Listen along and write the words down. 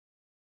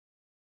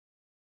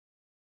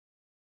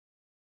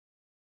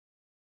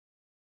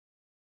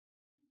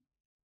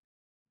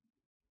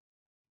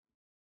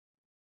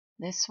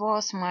This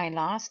was my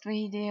last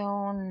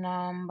video,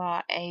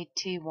 number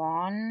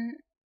 81.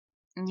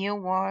 New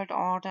World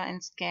Order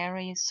and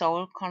Scary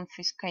Soul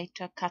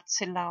Confiscator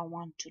Godzilla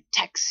want to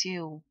tax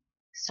you.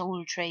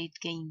 Soul Trade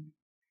Game.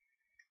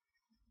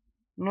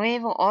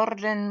 Nuevo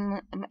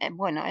orden,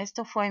 bueno,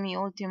 esto fue mi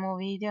último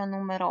video,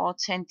 número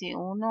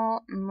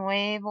 81,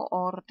 nuevo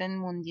orden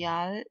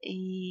mundial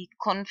y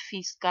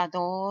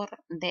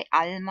confiscador de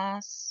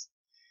almas.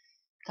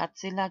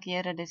 Godzilla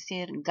quiere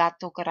decir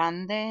gato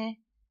grande.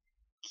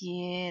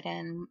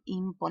 Quieren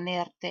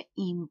imponerte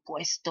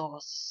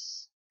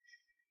impuestos.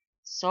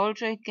 Soul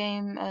Trade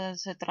Game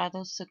se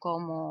traduce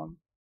como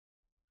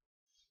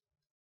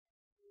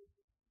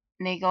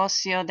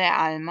negocio de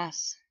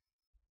almas.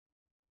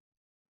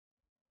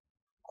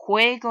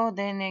 Juego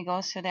de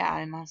negocio de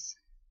almas.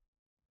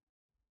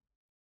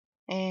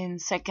 En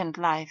Second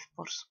Life,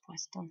 por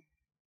supuesto.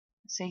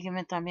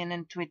 Sígueme también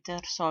en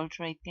Twitter, Soul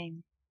Trade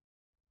Game.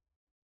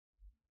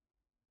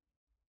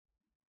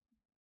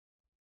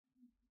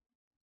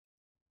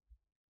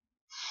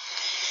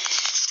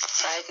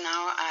 Right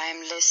now I'm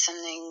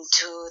listening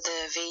to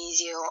the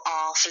video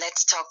of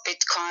Let's Talk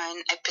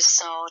Bitcoin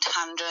episode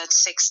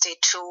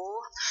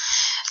 162.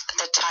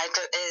 The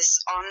title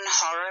is On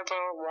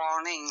Horrible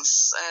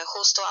Warnings.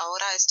 Justo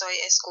ahora estoy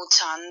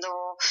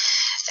escuchando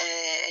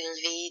el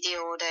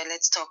video de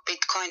Let's Talk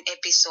Bitcoin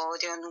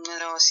episodio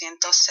número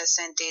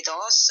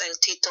 162. El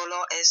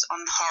título es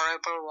On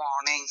Horrible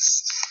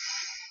Warnings.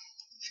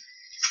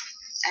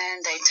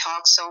 And they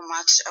talk so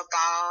much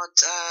about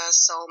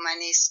so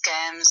many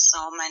scams,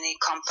 so many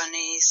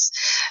companies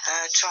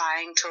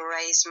trying to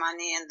raise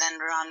money and then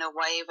run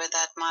away with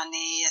that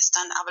money.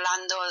 Están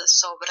hablando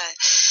sobre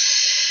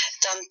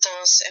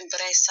tantas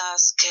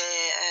empresas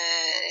que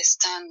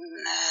están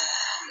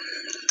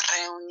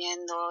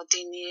reuniendo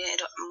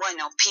dinero,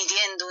 bueno,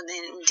 pidiendo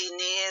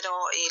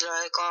dinero y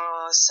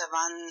luego se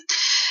van,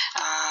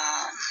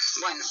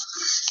 bueno,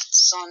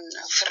 son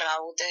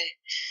fraude.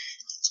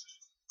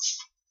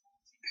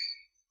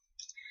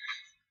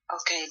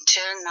 Okay,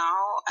 till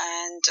now,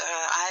 and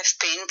I've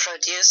been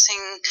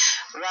producing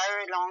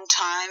very long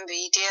time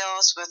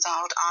videos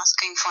without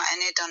asking for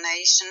any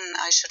donation.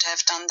 I should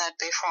have done that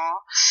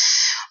before.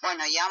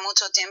 Bueno, ya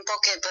mucho tiempo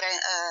que he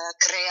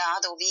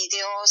creado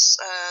videos,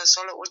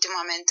 solo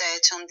últimamente he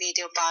hecho un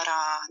video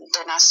para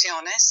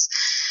donaciones.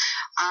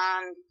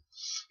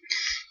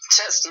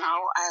 Just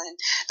now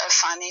a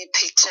funny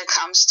picture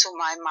comes to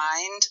my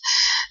mind.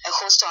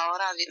 Justo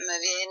ahora me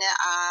viene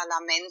a la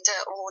mente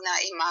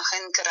una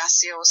imagen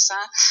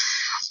graciosa,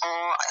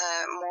 or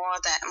more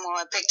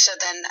a picture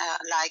than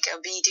like a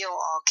video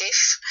or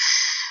GIF.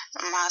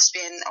 Más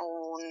bien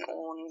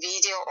un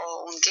video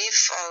o un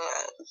GIF.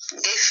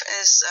 GIF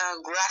is a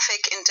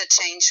graphic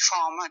interchange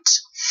format.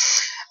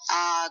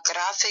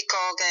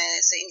 Gráfico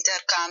que se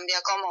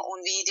intercambia como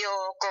un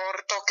video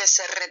corto que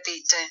se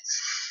repite.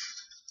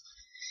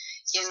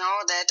 You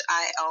know that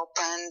I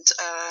opened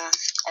or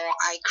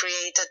I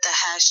created the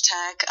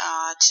hashtag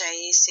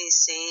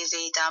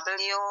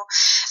JCCVW,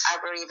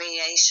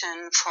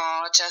 abbreviation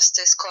for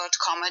Justice Court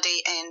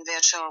Comedy in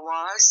Virtual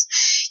Worlds.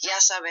 Ya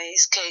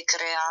sabéis que he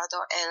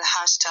creado el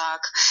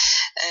hashtag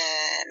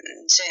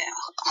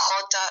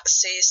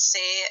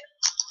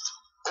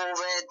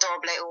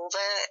JCCVW,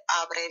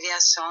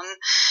 abreviación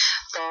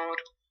por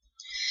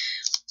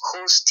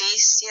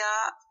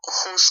Justicia,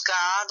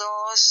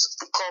 juzgados,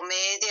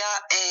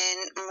 comedia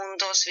en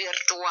mundos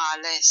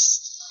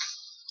virtuales.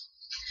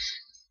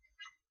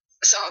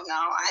 So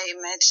now I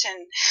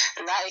imagine,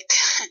 like,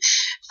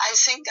 I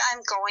think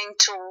I'm going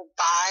to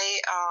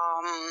buy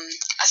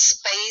a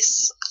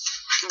space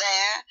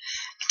there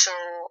to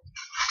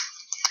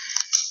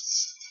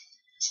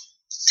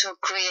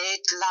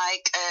create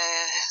like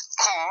a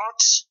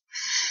court.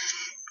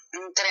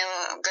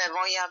 Creo que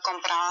voy a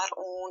comprar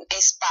un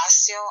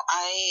espacio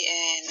ahí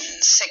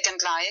en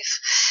Second Life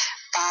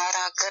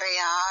para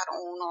crear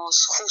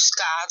unos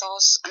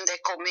juzgados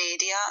de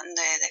comedia,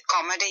 de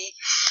comedy.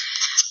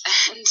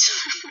 And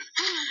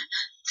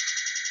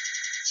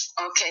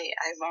okay,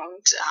 I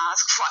won't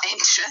ask for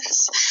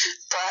entrance,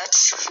 but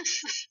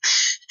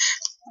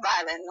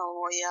vale, no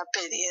voy a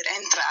pedir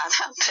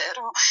entrada,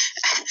 pero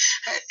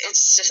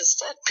it's just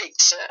that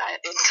picture.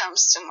 It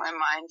comes to my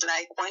mind,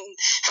 like when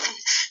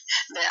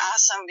there are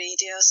some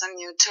videos on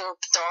YouTube,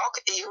 dog,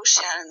 you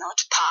shall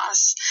not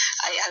pass.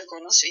 Hay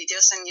algunos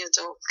videos en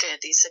YouTube que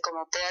dice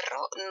como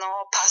perro,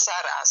 no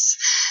pasarás.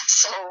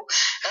 So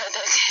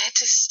the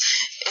cat is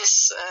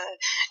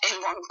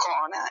in one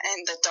corner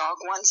and the dog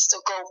wants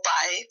to go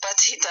by,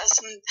 but he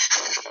doesn't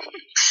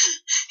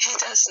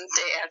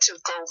dare to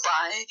go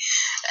by,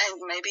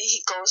 and maybe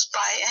he goes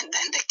by and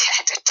then the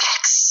cat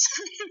attacks.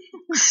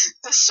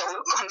 The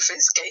soul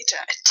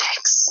confiscator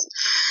attacks.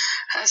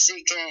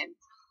 Así que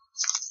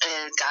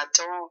el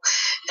gato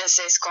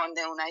se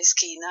esconde en una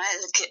esquina,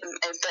 el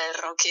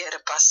perro quiere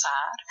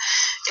pasar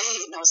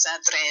y no se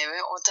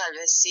atreve, o tal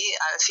vez sí,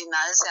 al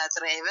final se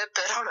atreve,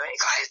 pero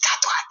luego el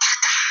gato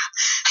ataca.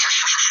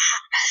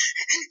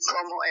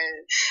 como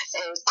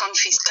el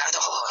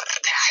confiscador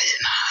de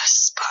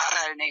almas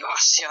para el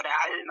negocio de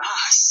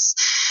almas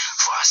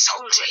for a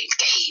soul trade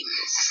game.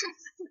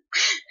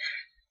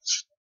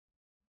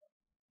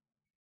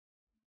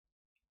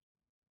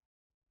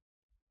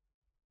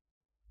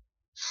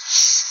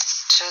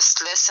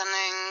 Just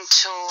listening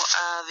to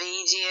a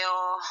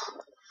video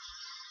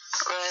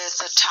with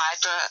the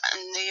title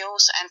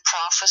News and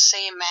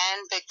Prophecy,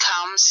 Man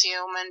Becomes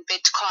Human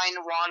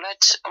Bitcoin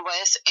Wallet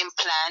with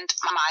Implant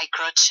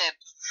Microchip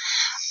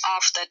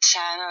of the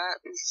channel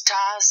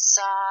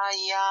Dasayavan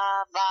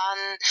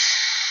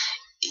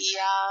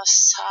Yasarala.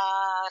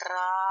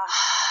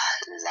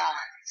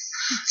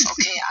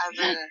 Okay, I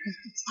will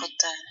put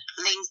the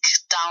link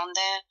down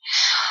there.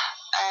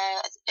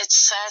 It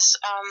says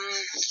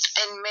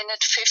in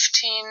minute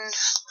 15,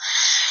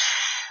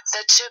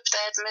 the chip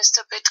that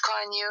Mr.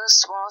 Bitcoin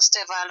used was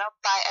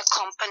developed by a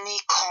company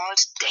called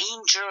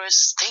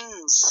Dangerous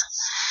Things.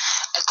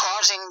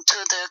 According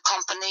to the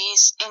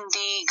company's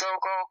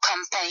Indiegogo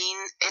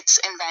campaign, its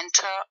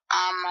inventor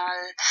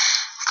Amal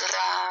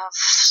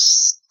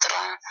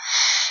Grafstra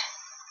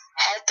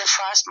had the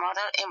first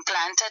model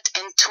implanted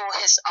into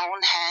his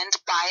own hand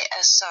by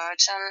a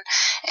surgeon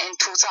in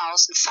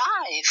 2005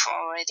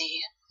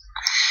 already,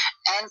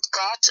 and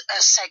got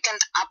a second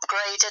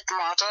upgraded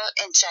model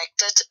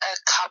injected a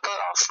couple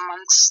of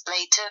months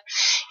later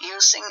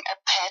using a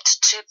PET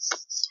chip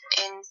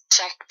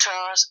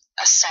injector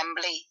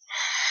assembly.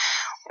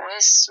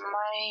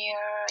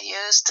 Wismayer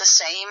used the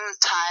same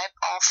type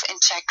of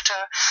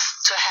injector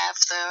to have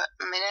the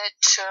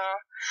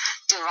miniature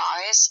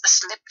device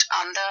slipped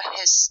under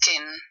his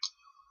skin.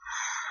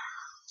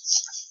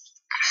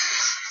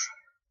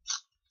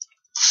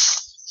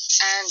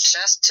 And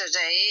just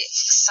today,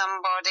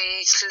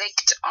 somebody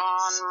clicked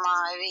on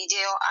my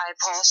video I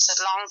posted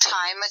a long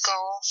time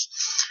ago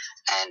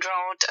and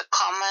wrote a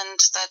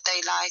comment that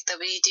they liked the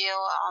video.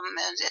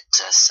 And it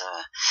is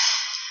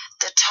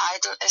the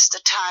title is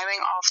The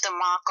Tiring of the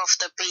Mark of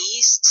the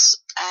Beasts,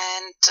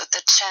 and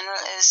the channel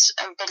is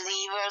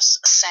Believers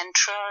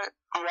Central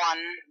 1.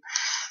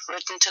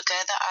 Written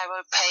together, I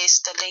will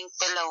paste the link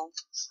below.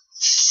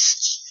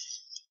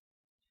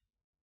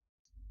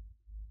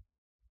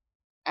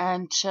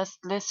 And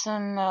just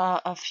listen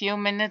a few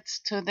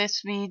minutes to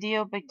this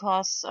video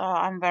because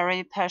I'm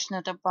very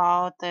passionate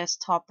about this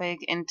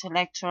topic,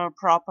 intellectual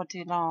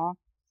property law.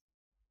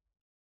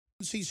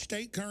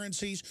 State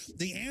currencies,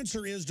 the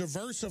answer is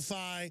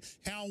diversify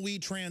how we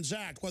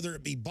transact, whether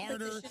it be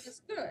barter. Competition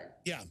is good.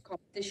 Yeah.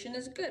 Competition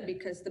is good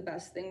because the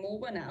best thing will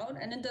win out,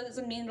 and it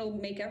doesn't mean it'll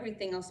make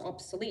everything else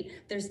obsolete.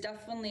 There's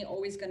definitely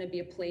always going to be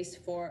a place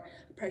for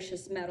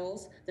precious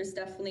metals. There's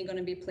definitely going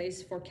to be a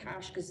place for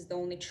cash because it's the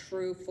only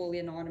true, fully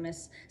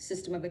anonymous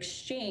system of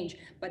exchange.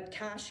 But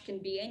cash can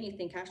be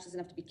anything. Cash doesn't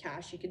have to be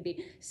cash. It could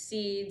be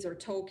seeds or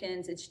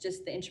tokens. It's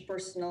just the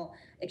interpersonal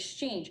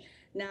exchange.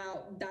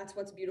 Now, that's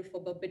what's beautiful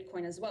about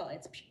Bitcoin as well.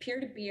 It's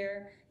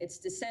peer-to-peer, it's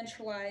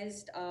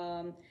decentralized,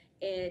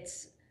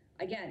 it's,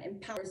 again,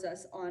 empowers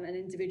us on an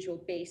individual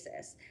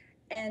basis.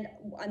 And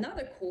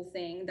another cool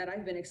thing that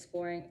I've been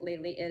exploring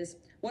lately is,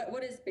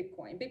 what is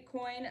Bitcoin?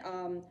 Bitcoin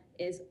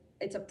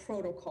it's a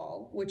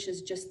protocol, which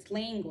is just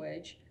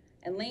language,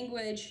 and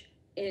language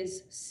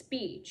is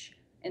speech,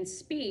 and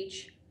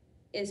speech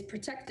is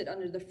protected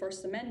under the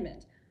First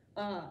Amendment.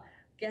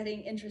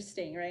 Getting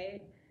interesting,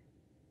 right?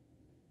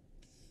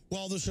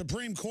 Well, the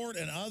Supreme Court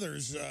and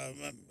others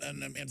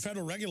and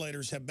federal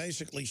regulators have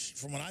basically,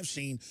 from what I've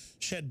seen,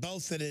 said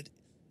both that it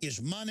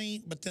is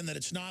money, but then that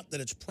it's not, that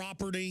it's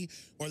property,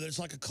 or that it's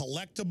like a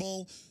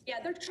collectible.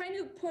 Yeah, they're trying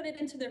to put it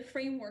into their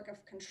framework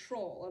of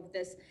control of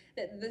this.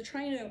 They're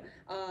trying to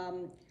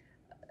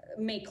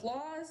make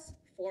laws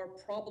for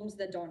problems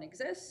that don't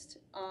exist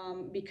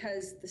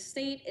because the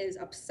state is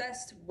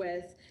obsessed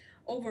with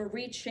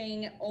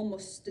overreaching,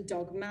 almost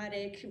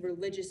dogmatic,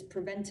 religious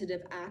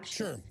preventative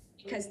action. Sure.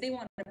 Because they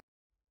want to.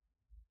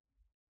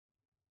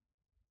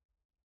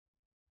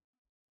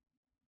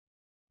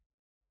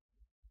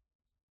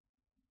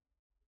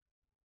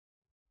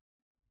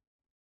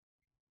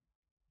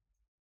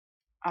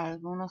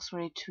 Algunos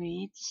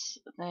retweets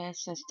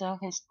se está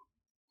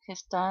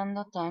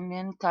gestando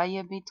también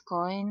calle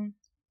Bitcoin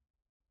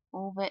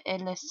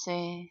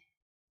VLC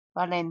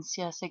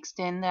Valencia, se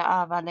extiende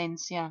a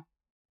Valencia.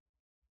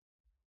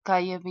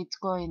 Calle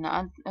Bitcoin,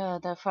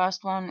 the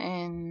first one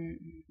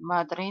in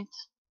Madrid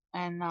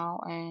and now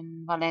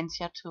in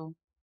Valencia too.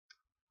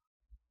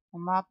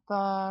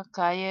 Mapa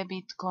Calle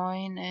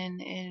Bitcoin en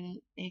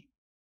el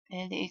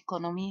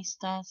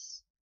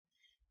Economistas.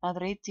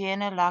 Madrid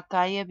tiene la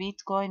calle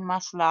Bitcoin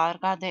más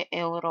larga de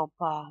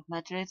Europa.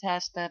 Madrid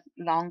has the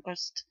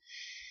longest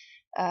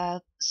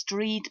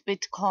street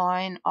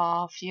Bitcoin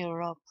of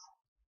Europe.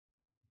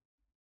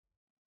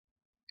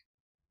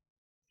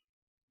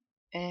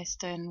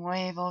 Este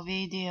nuevo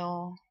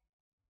video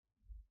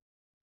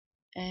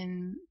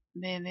en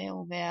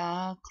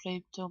BBVA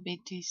Crypto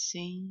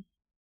BTC.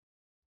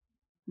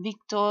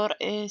 Víctor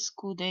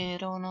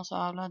Escudero nos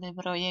habla de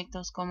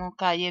proyectos como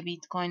Calle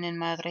Bitcoin en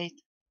Madrid.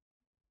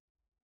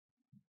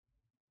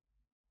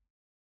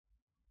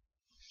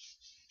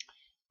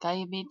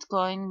 Kai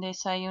Bitcoin,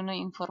 desayuno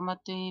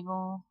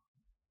informativo.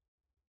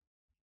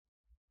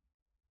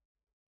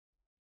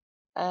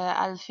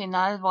 Al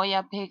final voy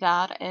a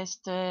pegar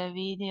este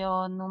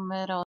video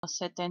número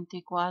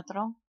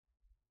 74.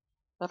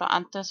 Pero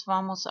antes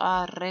vamos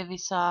a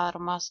revisar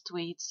más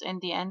tweets.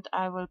 In the end,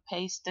 I will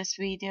paste this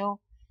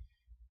video.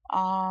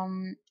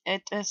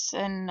 It is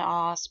in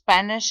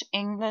Spanish,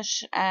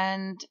 English,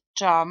 and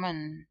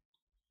German.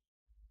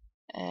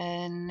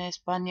 En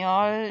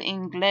español,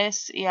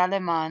 inglés y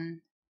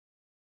alemán.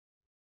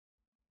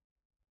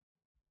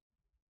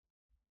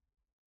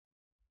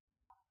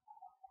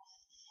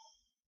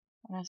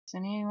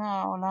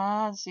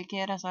 Hola, si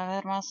quieres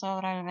saber más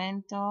sobre el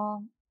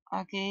evento,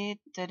 aquí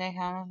te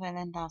dejamos el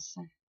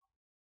enlace.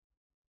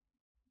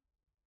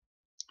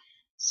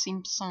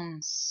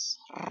 Simpsons,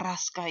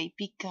 rasca y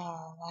pica,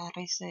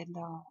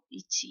 varicela,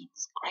 itchy,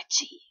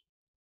 scratchy,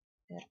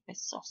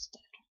 herpes zoster.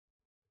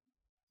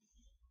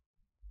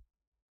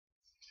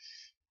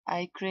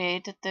 I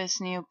created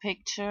this new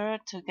picture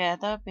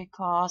together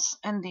because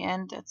in the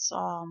end it's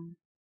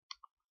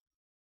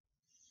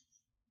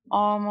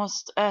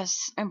almost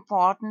as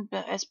important,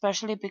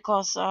 especially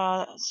because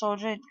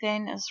Soldier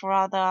Gain is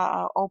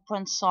rather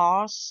open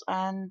source,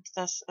 and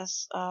this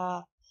is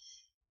a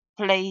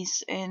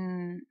place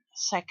in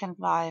Second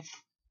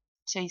Life,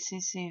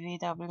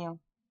 JCCVW.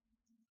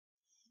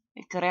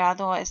 He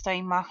creado esta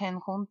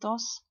imagen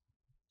juntos,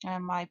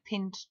 my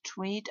pinned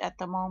tweet at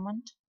the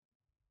moment.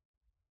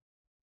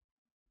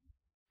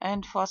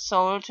 And for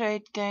Soul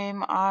Trade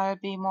Game, I'll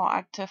be more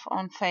active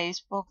on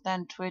Facebook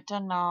than Twitter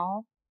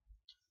now.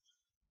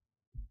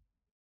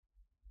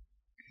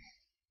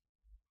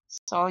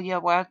 So you're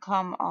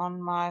welcome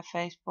on my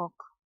Facebook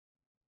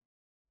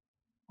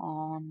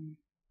on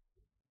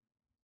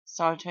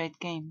Soul Trade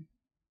Game.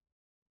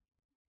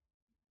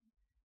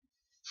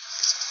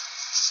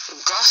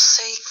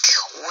 Gothic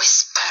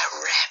whisper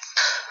rap,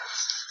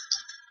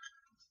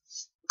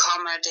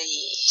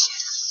 comedy.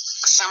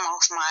 Some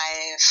of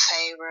my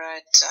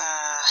favorite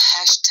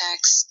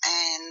hashtags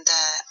and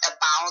the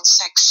about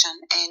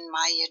section in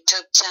my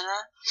YouTube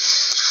channel.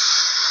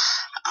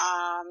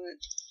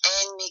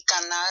 En mi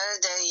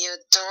canal de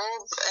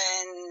YouTube,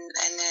 en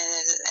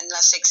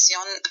la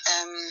sección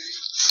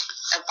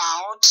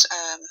about,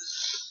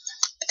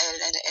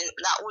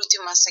 la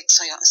última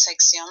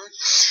sección,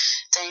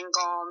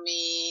 tengo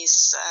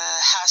mis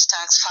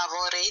hashtags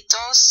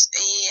favoritos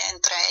y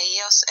entre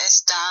ellos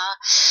está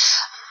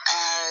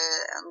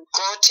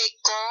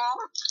gótico,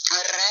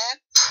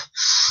 rap,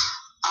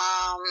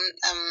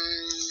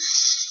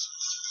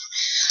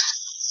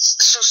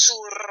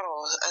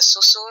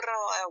 susurro,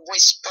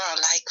 whisper,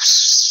 like,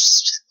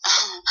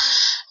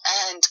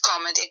 and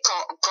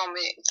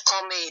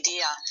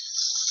comedia.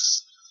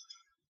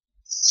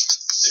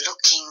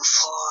 Looking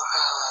for a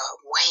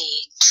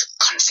way to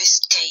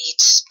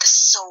confiscate the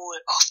soul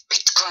of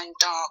Bitcoin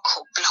dog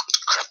who blocked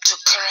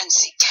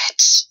cryptocurrency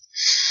cat.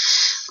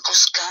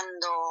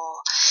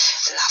 Buscando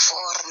la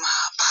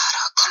forma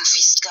para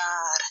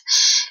confiscar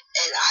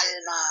el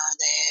alma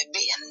de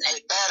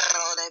el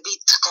perro de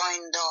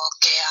Bitcoin dog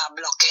que ha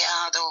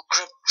bloqueado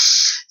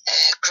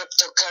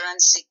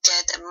cryptocurrency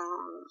cat.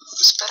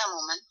 Espera un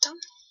momento.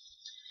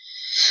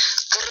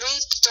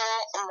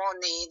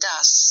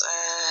 Criptomonedas.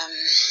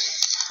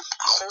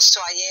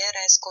 Justo ayer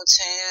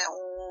escuché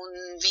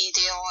un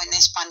video en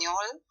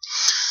español.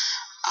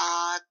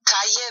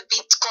 Calle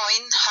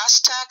Bitcoin,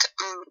 hashtag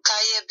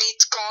Calle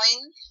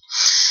Bitcoin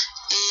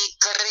y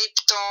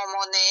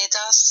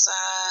criptomonedas.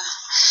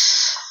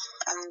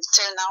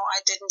 Till now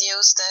I didn't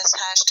use this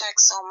hashtag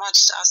so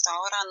much. Hasta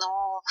ahora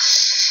no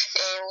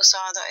he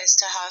usado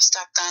este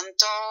hashtag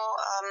tanto.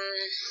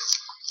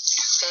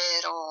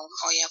 Pero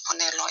voy a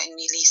ponerlo en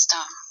mi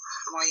lista.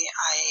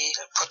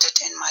 I'll put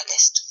it in my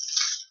list.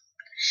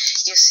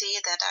 You see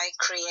that I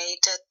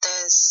created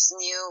this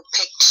new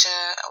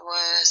picture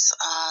with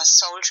a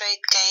Soul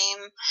Trade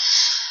Game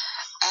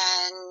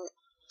and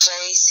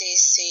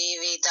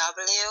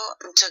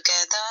JCCVW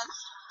together,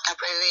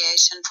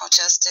 abbreviation for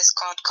Justice,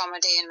 Court,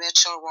 Comedy in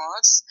Virtual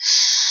Worlds,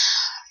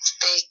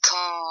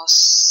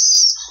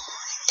 because,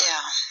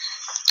 yeah,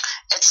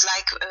 it's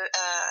like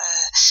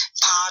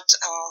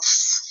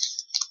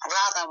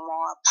rather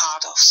more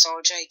part of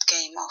Soul Trade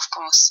Game, of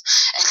course.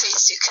 At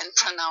least you can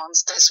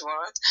pronounce this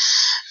word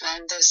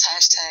and this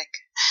hashtag.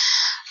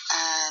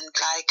 And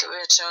like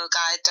Virtual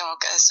Guide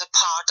Dog as a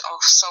part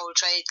of Soul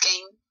Trade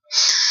Game.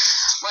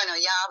 Bueno,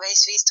 ya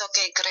habéis visto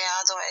que he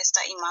creado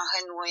esta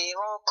imagen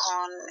nuevo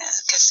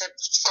que se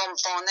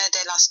compone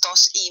de las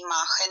dos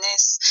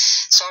imágenes,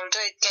 Soul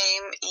Trade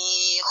Game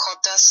y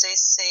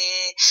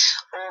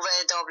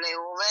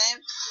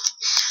JCCVW.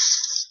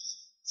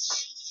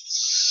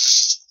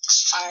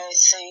 I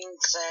think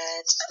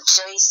that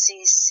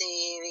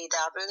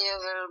JCCVW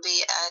will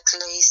be at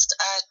least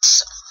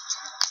as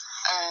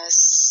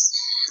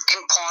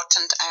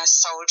important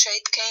as Soul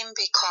Trade Game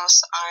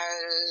because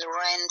I'll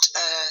rent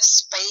a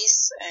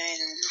space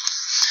in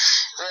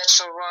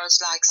virtual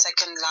worlds like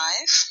Second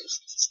Life,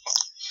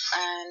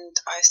 and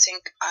I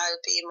think I'll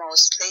be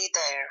mostly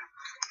there.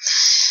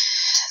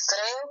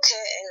 Creo que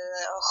el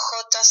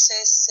JCCVW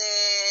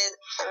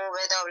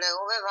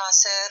va a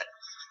ser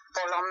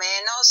por lo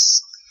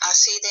menos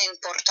así de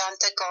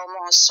importante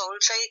como Soul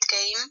Trade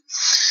Game,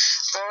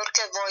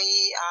 porque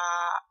voy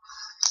a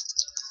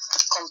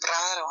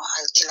comprar o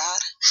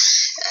alquilar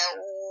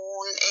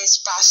un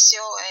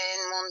espacio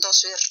en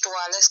mundos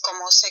virtuales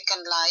como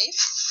Second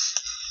Life.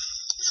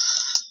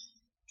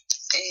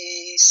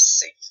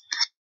 Sí.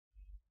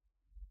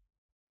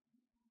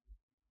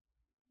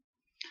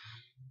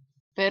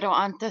 Pero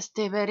antes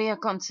debería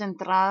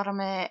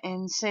concentrarme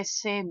en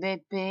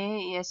CCBP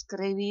y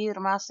escribir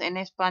más en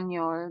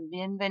español.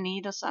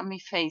 Bienvenidos a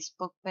mi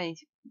Facebook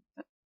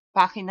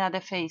página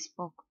de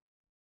Facebook.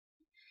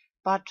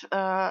 But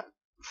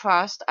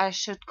first I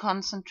should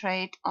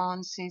concentrate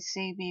on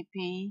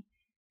CCBP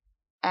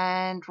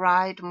and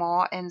write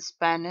more in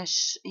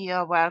Spanish.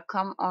 You're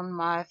welcome on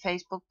my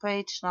Facebook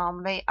page.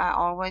 Normally I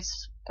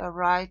always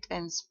write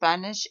in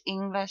Spanish,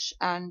 English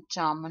and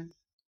German.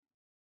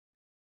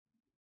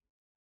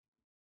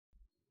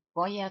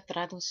 Voy a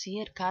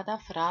traducir cada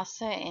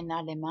frase en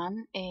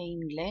alemán e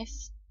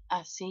inglés,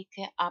 así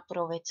que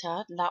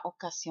aprovechad la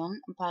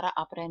ocasión para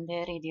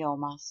aprender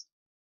idiomas.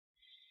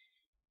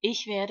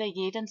 Ich werde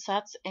jeden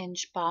Satz in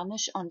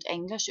Spanisch und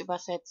Englisch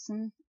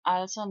übersetzen,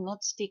 also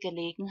nutzt die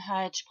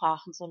Gelegenheit,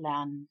 Sprachen zu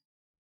lernen.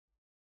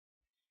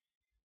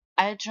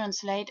 I'll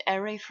translate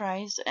every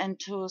phrase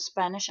into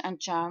Spanish and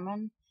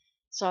German,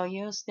 so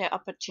use the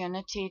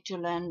opportunity to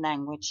learn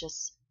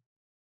languages.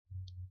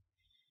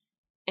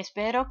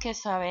 Espero que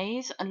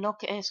sabéis lo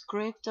que es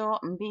cripto,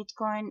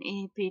 Bitcoin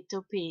y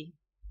P2P,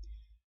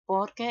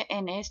 porque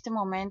en este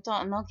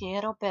momento no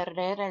quiero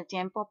perder el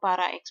tiempo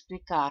para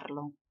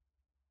explicarlo.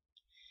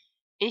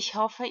 Ich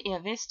hoffe,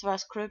 ihr wisst,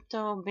 was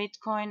Krypto,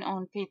 Bitcoin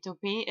und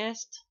P2P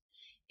ist.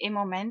 Im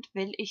Moment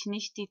will ich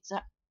nicht die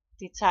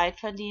Zeit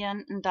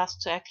verlieren, das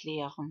zu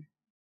erklären.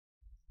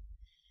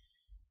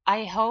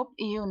 I hope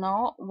you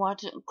know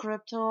what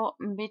crypto,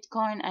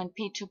 Bitcoin and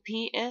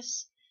P2P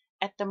is.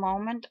 At the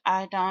moment,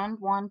 I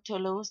don't want to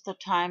lose the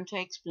time to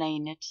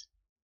explain it.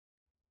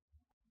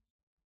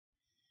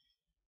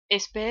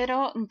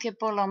 Espero que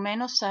por lo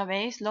menos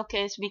sabéis lo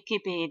que es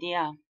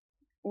Wikipedia,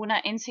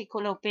 una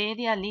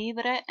enciclopedia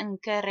libre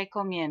que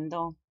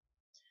recomiendo.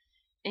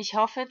 Ich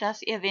hoffe,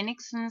 dass ihr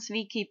wenigstens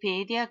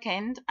Wikipedia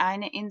kennt,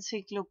 eine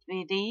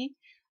Enzyklopädie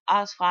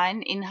aus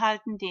freien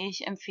Inhalten, die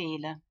ich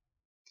empfehle.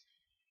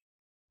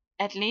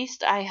 At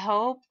least I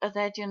hope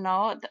that you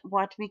know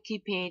what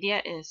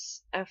Wikipedia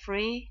is, a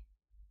free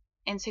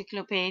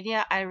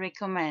encyclopedia I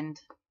recommend.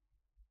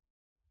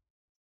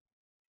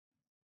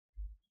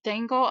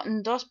 Tengo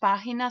dos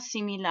páginas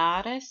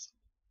similares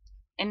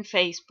en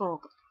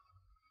Facebook,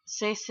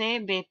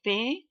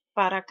 CCBP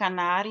para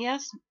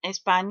Canarias,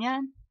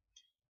 España,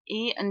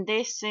 y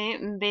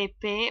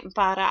DCBP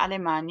para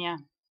Alemania.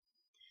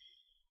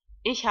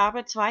 Ich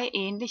habe zwei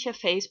ähnliche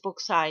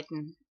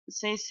Facebook-Seiten,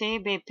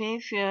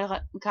 CCBP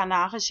für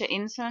Kanarische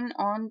Inseln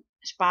und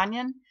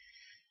Spanien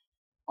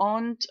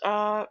und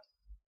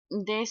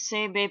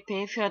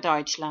DCBP für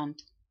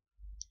Deutschland.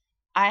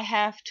 I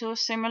have two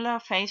similar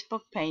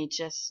Facebook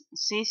pages,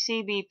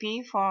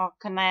 CCBP for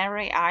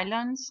Canary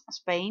Islands,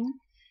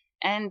 Spain,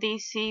 and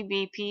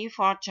DCBP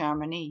for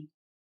Germany.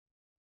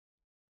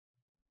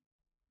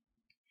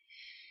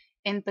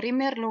 En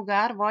primer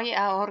lugar, voy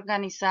a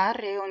organizar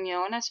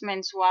reuniones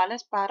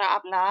mensuales para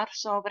hablar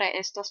sobre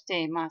estos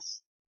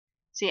temas,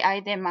 si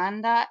hay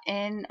demanda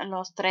en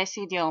los tres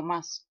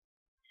idiomas,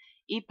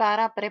 y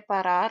para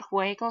preparar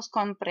juegos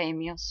con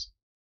premios.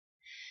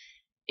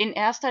 In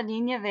erster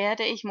Linie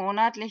werde ich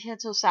monatliche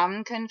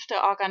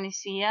Zusammenkünfte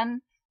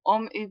organisieren,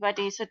 um über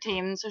diese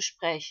Themen zu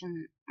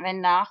sprechen, wenn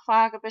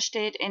Nachfrage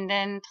besteht in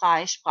den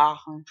drei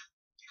Sprachen,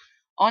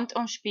 und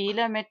um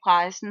Spiele mit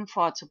Preisen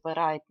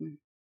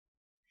vorzubereiten.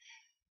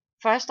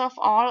 First of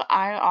all,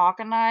 I'll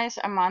organize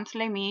a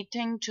monthly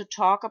meeting to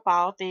talk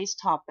about these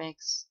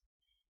topics,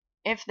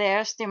 if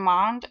there's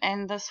demand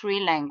in the three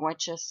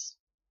languages,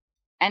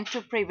 and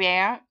to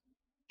prepare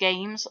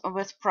games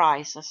with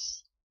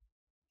prizes.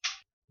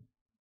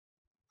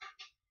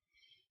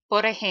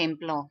 Por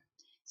ejemplo,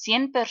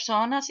 100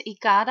 personas y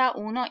cada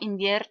uno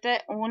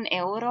invierte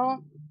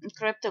 €1,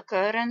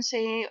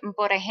 cryptocurrency,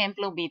 por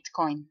ejemplo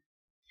Bitcoin.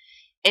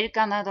 El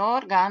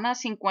ganador gana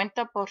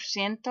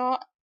 50%,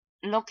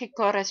 lo que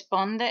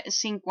corresponde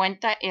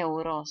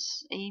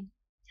 €50.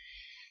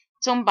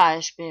 Zum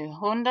Beispiel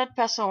 100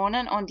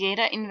 Personen und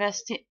jeder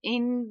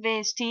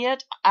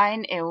investiert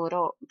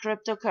 €1,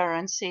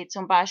 Cryptocurrency,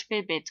 zum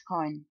Beispiel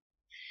Bitcoin.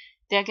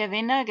 Der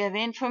Gewinner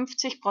gewinnt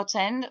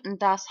 50%,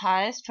 das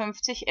heißt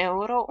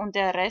 €50 und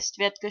der Rest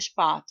wird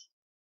gespart.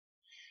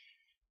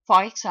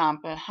 For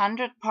example,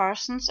 100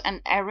 persons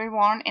and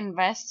everyone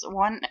invests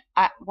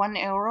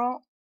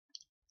 €1,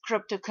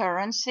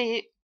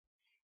 cryptocurrency,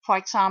 for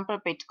example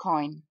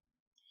Bitcoin.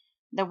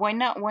 The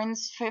winner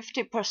wins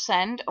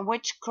 50%,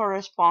 which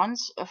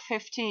corresponds to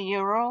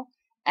 €50,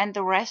 and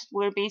the rest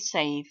will be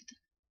saved.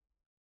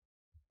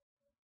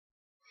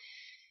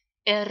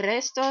 El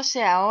resto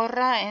se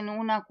ahorra en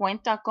una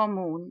cuenta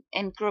común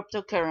en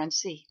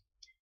cryptocurrency.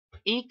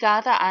 y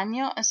cada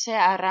año se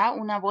hará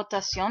una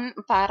votación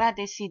para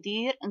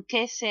decidir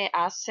qué se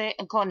hace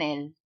con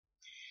él.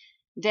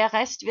 Der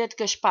Rest wird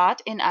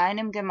gespart in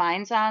einem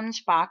gemeinsamen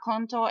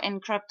Sparkonto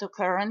in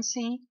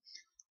Cryptocurrency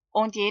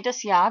und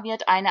jedes Jahr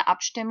wird eine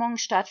Abstimmung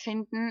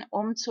stattfinden,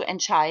 um zu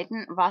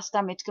entscheiden, was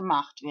damit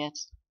gemacht wird.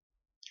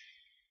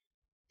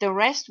 The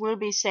rest will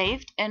be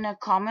saved in a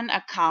common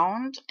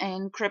account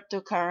in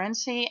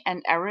cryptocurrency,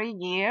 and every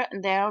year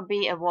there'll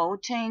be a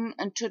voting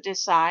to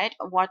decide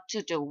what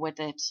to do with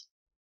it.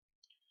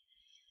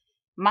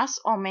 Más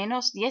o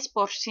menos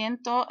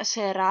 10%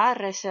 será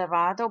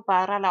reservado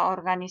para la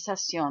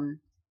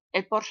organización.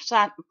 El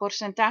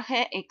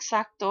porcentaje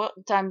exacto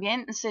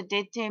también se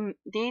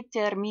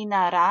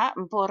determinará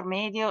por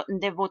medio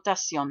de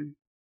votación.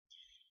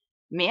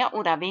 Mehr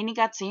oder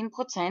weniger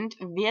 10%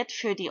 wird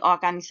für die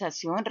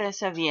Organisation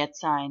reserviert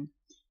sein.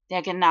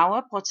 Der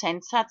genaue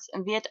Prozentsatz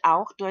wird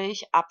auch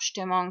durch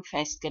Abstimmung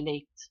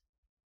festgelegt.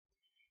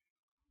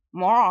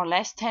 More or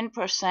less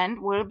 10%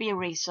 will be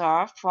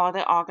reserved for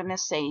the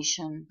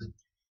organization.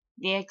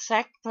 The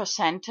exact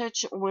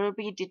percentage will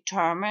be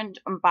determined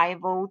by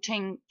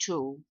voting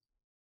too.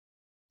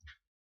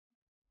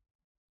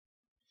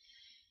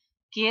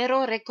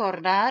 Quiero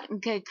recordar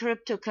que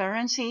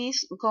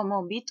cryptocurrencies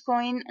como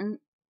Bitcoin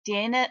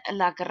tiene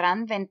la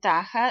gran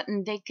ventaja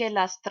de que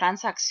las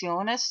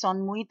transacciones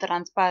son muy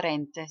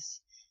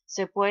transparentes.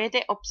 Se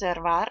puede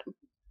observar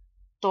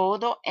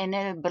todo en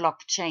el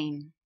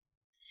blockchain.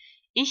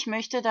 Ich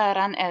möchte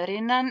daran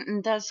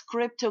erinnern, dass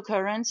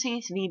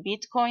Cryptocurrencies wie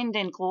Bitcoin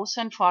den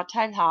großen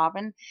Vorteil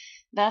haben,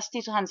 dass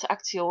die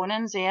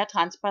Transaktionen sehr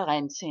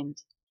transparent sind.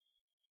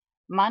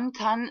 Man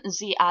kann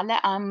sie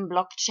alle am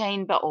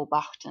Blockchain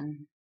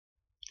beobachten.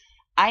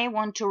 I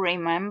want to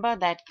remember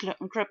that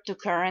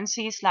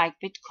cryptocurrencies like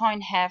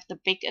Bitcoin have the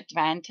big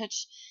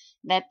advantage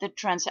that the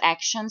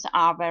transactions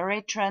are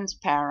very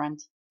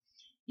transparent.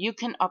 You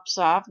can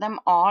observe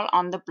them all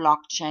on the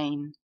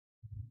blockchain.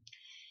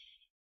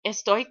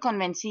 Estoy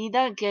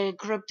convencida que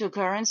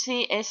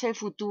cryptocurrency es el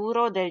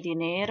futuro del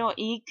dinero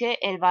y que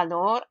el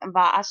valor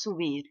va a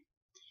subir.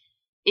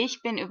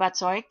 Ich bin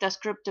überzeugt, dass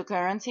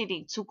Cryptocurrency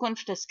die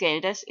Zukunft des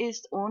Geldes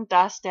ist und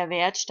dass der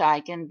Wert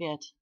steigen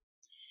wird.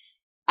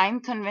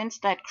 I'm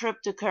convinced that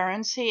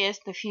cryptocurrency is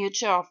the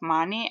future of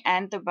money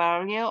and the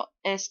value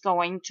is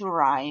going to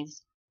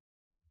rise.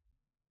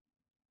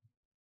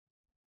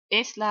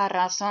 Es la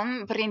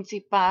razón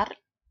principal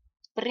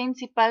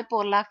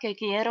por la que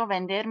quiero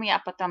vender mi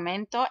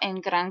apartamento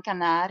en Gran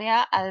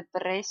Canaria al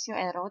precio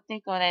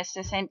erótico de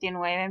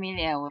 69,000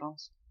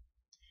 euros.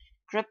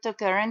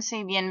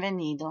 Cryptocurrency,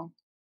 bienvenido.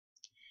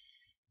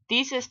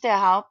 Dies ist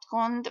der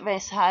Hauptgrund,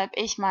 weshalb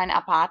ich mein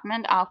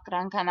Apartment auf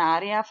Gran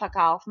Canaria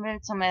verkaufen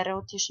will zum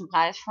erotischen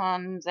Preis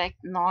von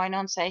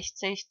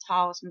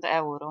 69.000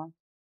 Euro.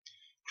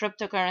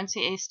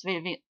 Cryptocurrency ist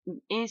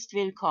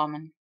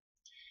willkommen.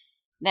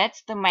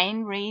 That's the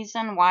main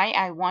reason why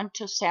I want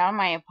to sell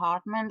my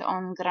apartment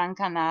on Gran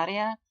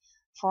Canaria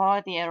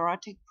for the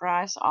erotic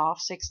price of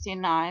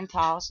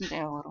 69,000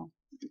 Euro.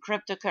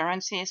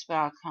 Cryptocurrency is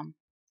welcome.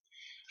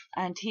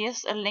 And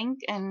here's a link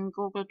in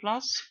Google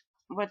Plus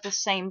with the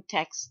same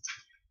text.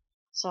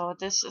 So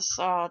this is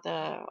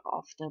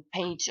the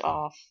page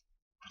of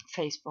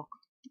Facebook.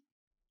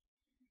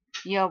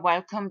 You're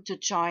welcome to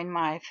join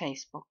my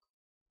Facebook.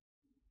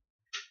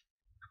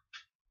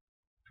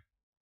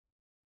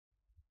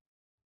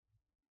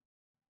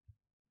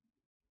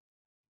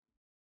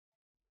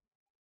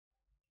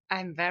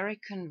 I'm very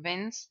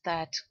convinced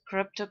that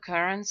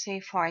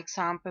cryptocurrency, for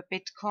example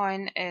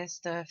Bitcoin, is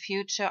the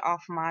future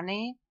of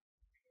money.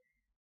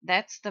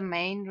 That's the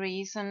main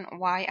reason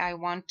why I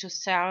want to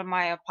sell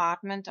my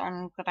apartment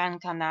on Gran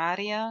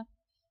Canaria,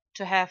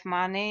 to have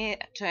money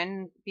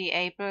to be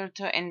able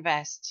to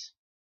invest.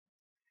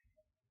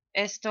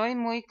 Estoy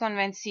muy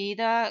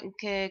convencida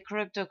que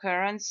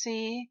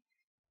cryptocurrency,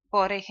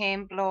 por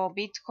ejemplo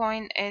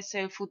Bitcoin, es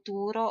el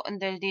futuro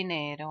del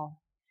dinero.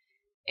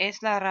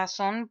 Es la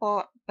razón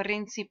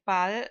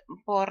principal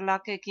por la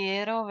que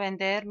quiero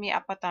vender mi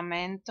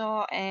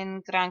apartamento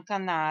en Gran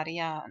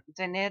Canaria,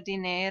 tener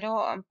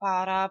dinero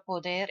para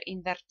poder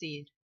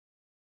invertir.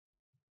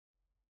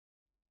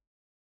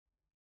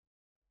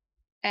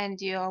 And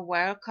you're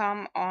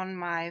welcome on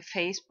my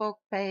Facebook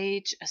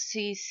page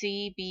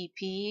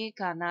CCBP,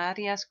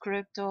 Canarias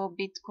Crypto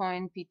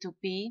Bitcoin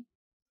P2P.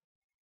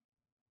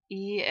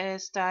 Y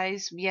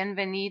estáis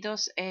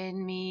bienvenidos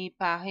en mi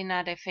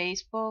página de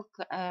Facebook,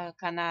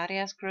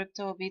 Canarias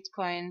Crypto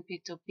Bitcoin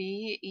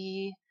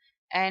P2P,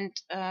 and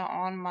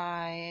on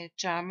my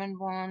German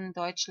one,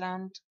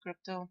 Deutschland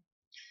Crypto,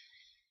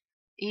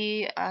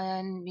 y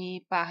en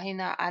mi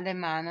página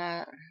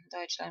alemana,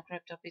 Deutschland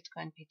Crypto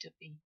Bitcoin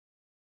P2P.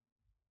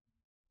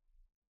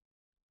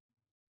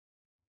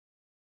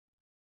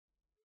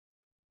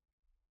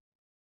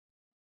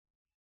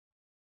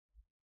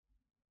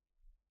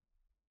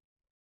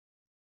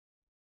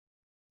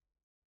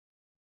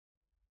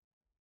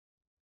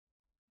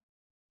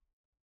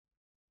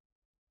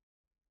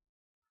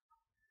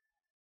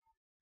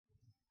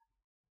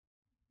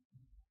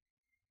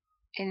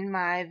 In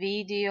my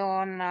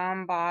video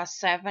number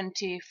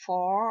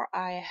 74,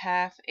 I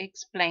have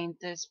explained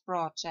this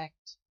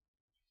project.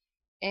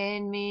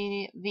 En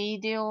mi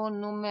video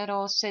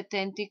número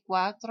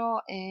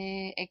 74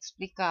 he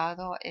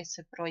explicado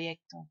ese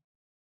proyecto.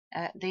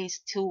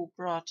 These two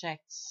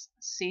projects,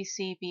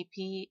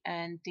 CCBP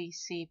and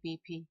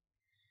DCBP.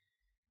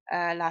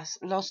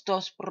 Los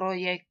dos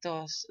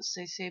proyectos,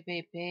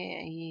 CCBP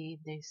y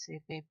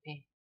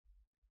DCBP.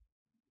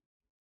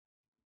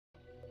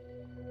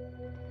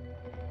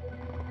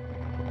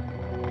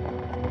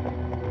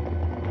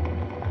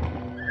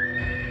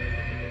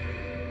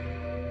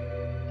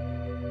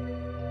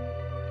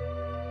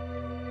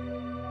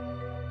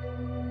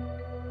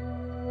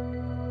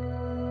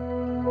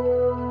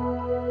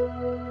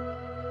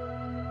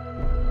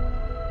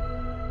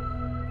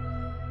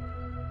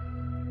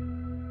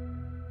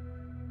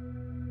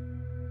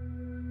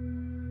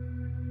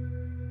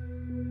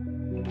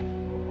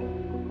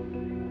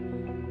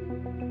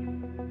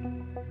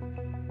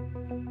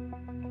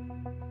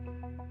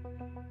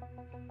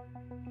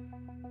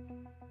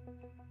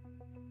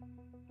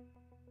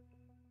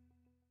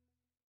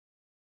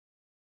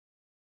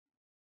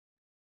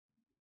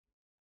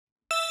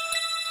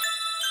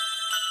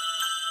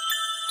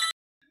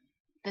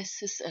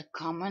 This is a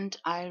comment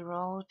I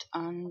wrote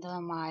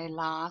under my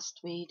last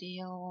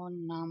video,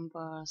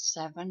 number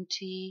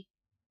 70.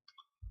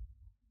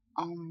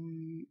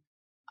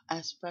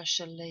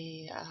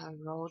 Especially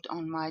wrote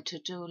on my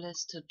to-do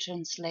list to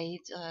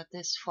translate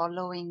this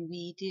following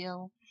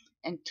video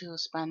into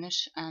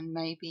Spanish and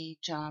maybe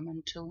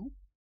German too.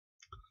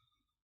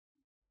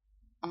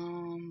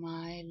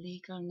 My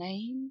legal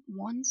name.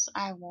 Once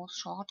I was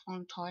short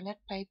on toilet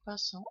paper,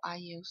 so I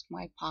used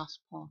my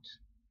passport.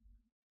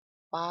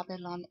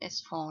 Babylon is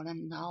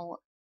fallen. Now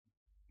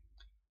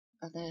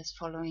this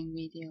following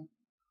video.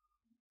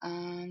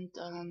 And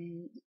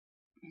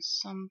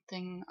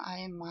something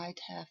I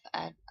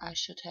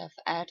should have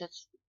added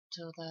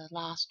to the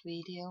last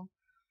video.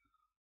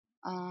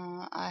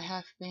 I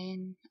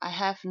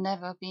have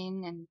never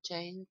been in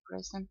jail,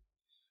 prison.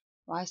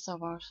 Vice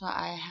versa,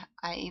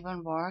 I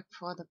even worked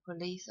for the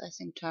police as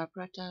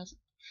interpreters.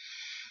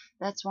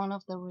 That's one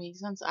of the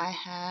reasons I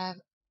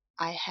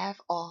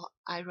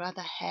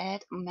rather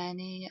had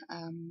many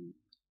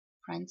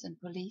friends in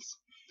police,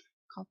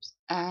 cops,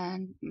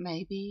 and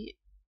maybe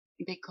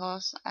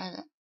because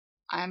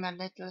I'm a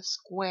little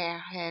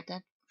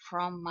square-headed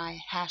from my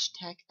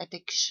hashtag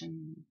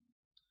addiction.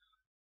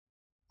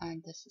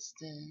 And this is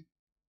the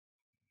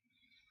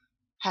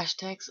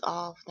hashtags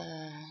of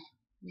the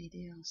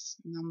videos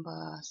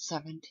number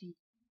 70.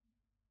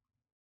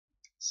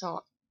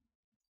 So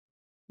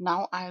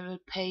now I will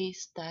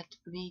paste that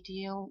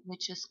video,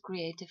 which is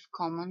Creative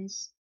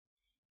Commons.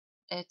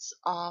 It's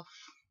of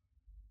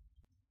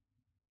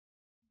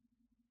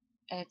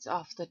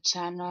the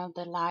channel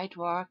The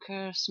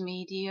Lightworkers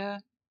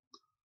Media,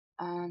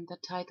 and the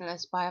title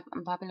is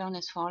Babylon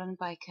is Fallen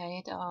by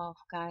Kate of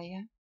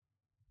Gaia.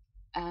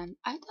 And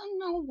I don't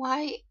know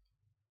why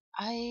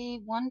I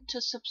want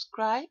to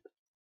subscribe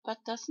but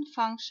doesn't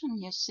function,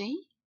 you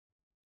see.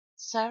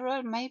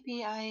 Sarah,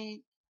 maybe I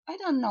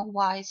don't know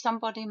why.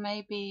 Somebody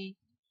maybe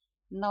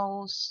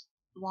knows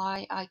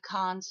why I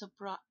can't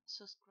subscribe.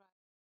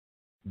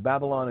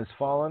 Babylon is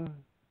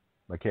Fallen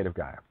by Kate of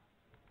Gaia.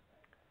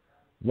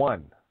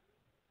 1.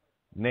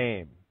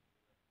 Name.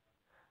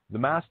 The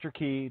master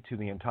key to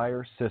the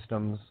entire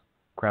system's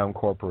Crown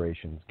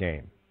Corporation's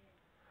game.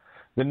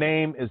 The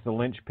name is the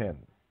linchpin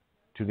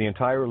to the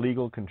entire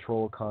legal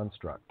control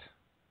construct.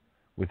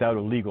 Without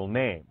a legal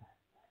name,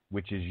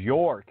 which is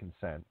your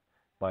consent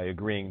by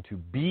agreeing to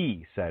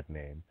be said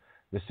name,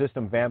 the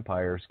system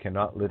vampires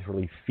cannot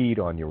literally feed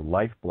on your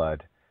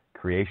lifeblood,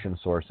 creation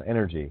source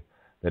energy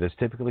that is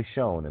typically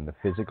shown in the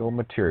physical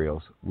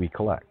materials we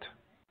collect.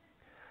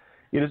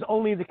 It is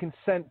only the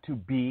consent to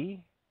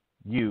be,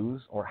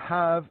 use, or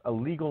have a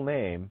legal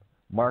name,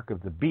 mark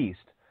of the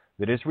beast,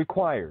 that is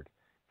required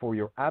for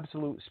your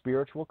absolute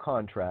spiritual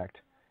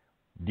contract,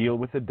 deal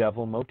with the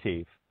devil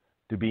motif,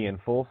 to be in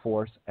full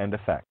force and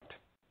effect,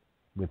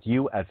 with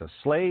you as a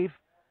slave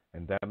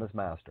and them as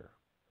master.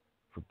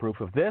 For proof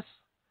of this,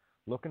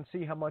 look and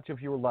see how much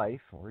of your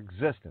life or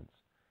existence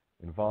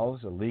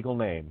involves a legal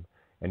name,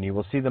 and you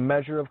will see the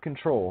measure of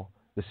control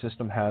the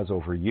system has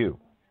over you.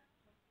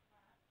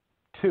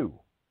 2.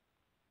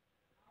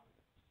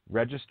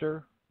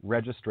 Register,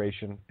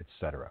 registration,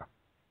 etc.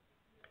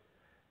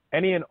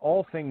 Any and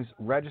all things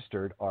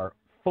registered are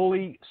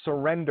fully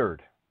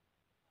surrendered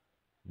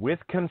with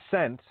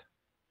consent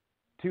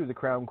to the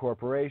Crown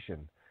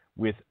Corporation,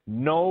 with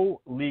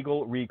no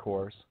legal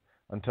recourse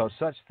until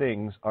such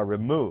things are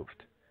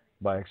removed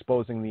by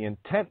exposing the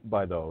intent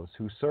by those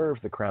who serve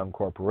the Crown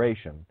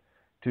Corporation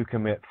to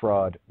commit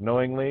fraud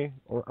knowingly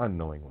or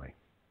unknowingly.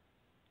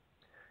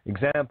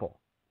 Example: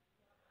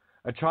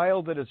 a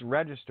child that is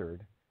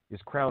registered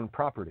is Crown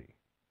property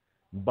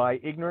by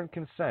ignorant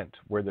consent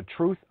where the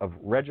truth of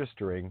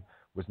registering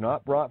was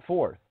not brought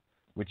forth,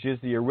 which is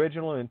the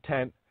original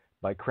intent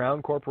by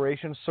Crown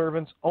Corporation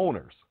servants,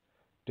 owners,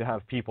 to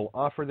have people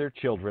offer their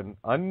children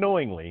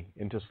unknowingly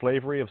into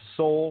slavery of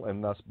soul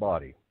and thus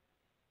body.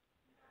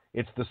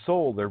 It's the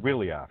soul they're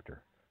really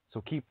after,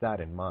 so keep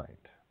that in mind.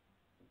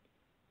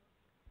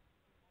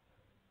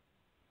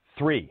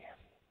 3.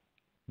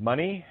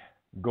 Money,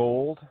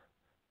 gold,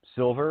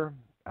 silver,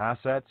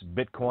 assets,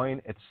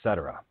 Bitcoin,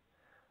 etc.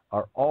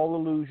 are all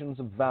illusions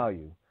of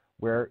value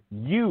where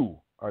you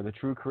are the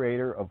true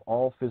creator of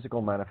all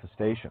physical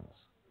manifestations.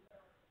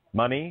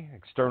 Money,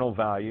 external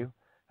value,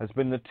 has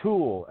been the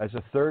tool as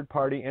a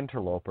third-party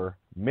interloper,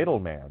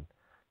 middleman,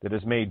 that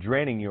has made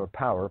draining your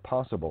power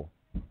possible.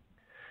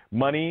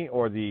 Money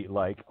or the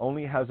like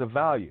only has a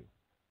value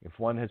if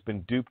one has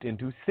been duped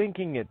into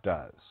thinking it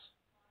does.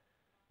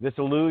 This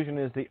illusion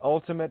is the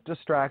ultimate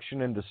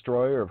distraction and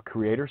destroyer of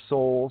creator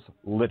souls,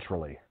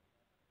 literally.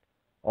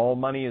 All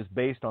money is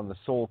based on the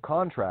soul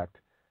contract,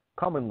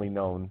 commonly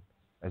known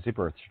as a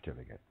birth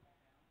certificate.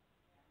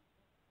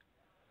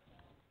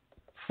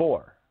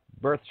 4.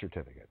 Birth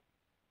certificate.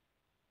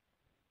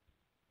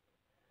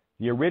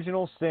 The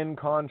original sin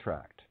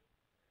contract.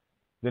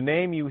 The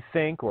name you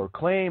think or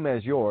claim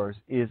as yours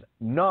is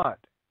not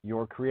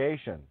your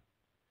creation.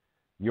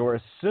 Your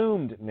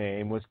assumed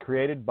name was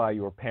created by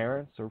your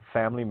parents or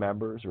family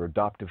members or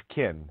adoptive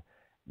kin,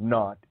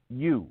 not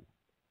you.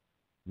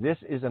 This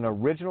is an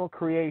original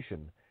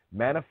creation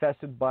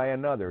manifested by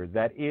another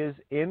that is,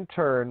 in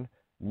turn,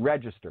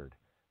 registered,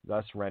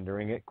 thus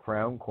rendering it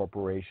Crown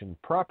Corporation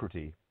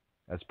property,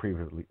 as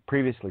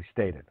previously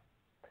stated.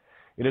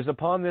 It is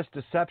upon this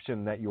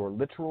deception that your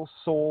literal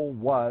soul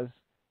was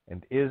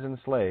and is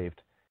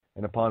enslaved,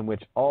 and upon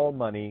which all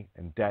money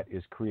and debt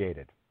is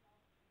created.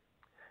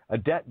 A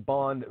debt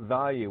bond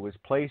value is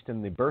placed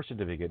in the birth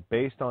certificate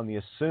based on the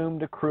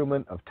assumed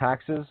accruement of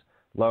taxes,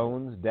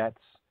 loans, debts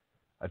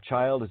a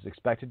child is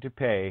expected to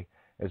pay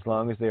as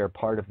long as they are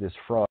part of this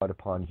fraud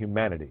upon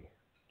humanity.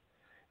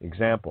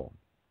 Example: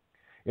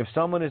 if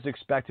someone is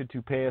expected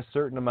to pay a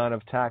certain amount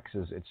of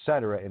taxes,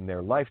 etc. in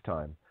their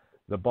lifetime,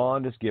 the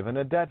bond is given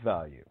a debt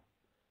value.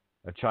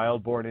 A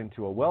child born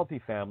into a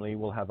wealthy family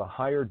will have a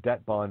higher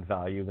debt bond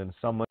value than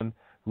someone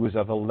who is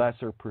of a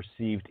lesser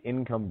perceived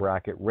income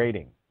bracket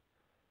rating.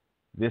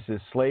 This is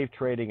slave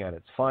trading at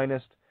its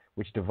finest,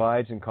 which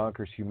divides and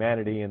conquers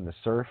humanity in the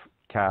serf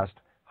caste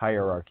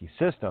hierarchy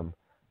system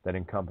that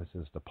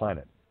encompasses the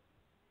planet.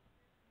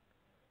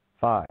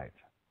 5.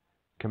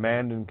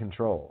 Command and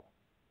control.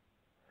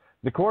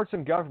 The courts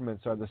and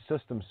governments are the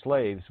system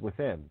slaves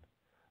within,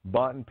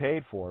 bought and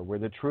paid for, where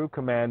the true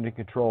command and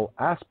control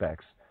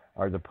aspects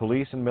are the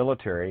police and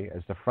military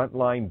as the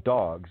frontline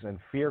dogs and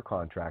fear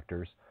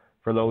contractors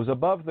for those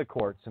above the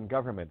courts and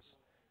governments,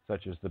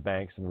 such as the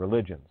banks and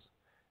religions,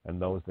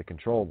 and those that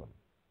control them.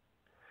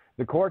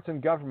 The courts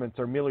and governments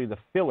are merely the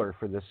filler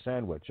for this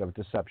sandwich of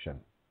deception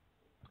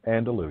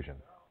and illusion.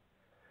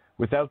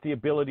 Without the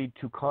ability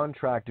to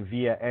contract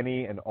via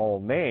any and all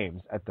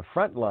names at the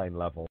frontline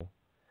level,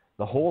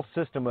 the whole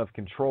system of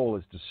control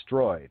is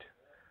destroyed,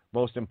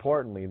 most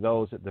importantly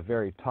those at the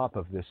very top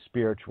of this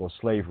spiritual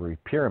slavery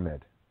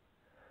pyramid.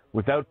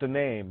 Without the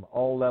name,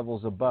 all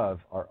levels above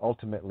are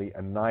ultimately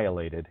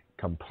annihilated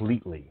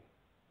completely.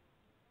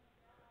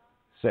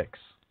 6.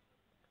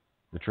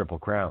 The Triple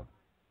Crown.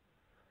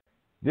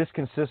 This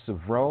consists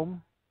of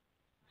Rome,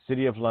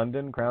 City of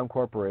London, Crown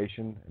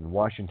Corporation, and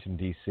Washington,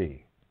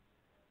 D.C.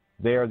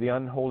 They are the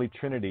unholy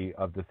trinity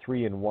of the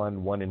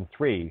 3-in-1,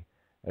 1-in-3,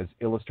 as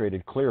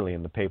illustrated clearly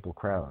in the Papal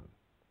Crown.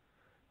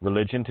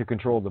 Religion to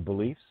control the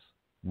beliefs,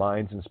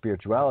 minds, and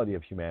spirituality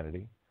of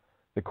humanity.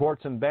 The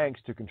courts and banks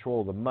to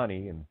control the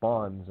money and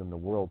bonds, and the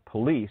world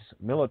police,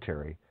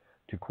 military,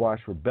 to quash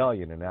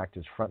rebellion and act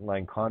as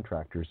frontline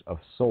contractors of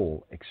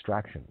soul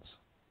extractions.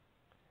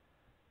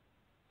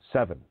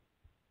 7.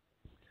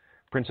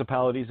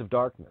 Principalities of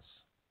darkness.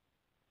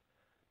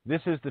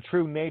 This is the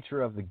true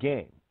nature of the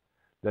game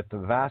that the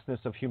vastness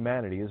of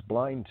humanity is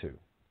blind to.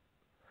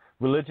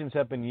 Religions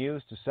have been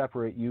used to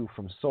separate you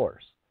from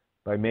source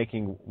by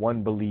making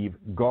one believe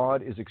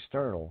God is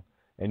external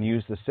and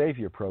use the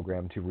Savior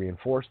program to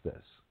reinforce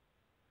this.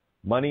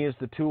 Money is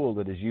the tool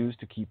that is used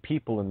to keep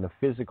people in the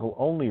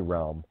physical-only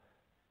realm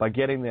by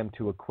getting them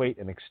to equate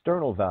an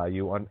external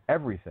value on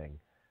everything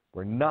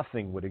where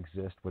nothing would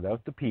exist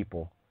without the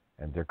people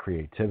and their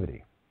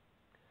creativity.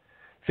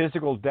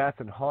 Physical death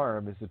and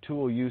harm is the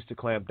tool used to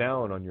clamp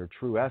down on your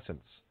true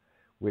essence,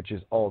 which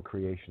is all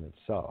creation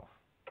itself.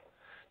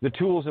 The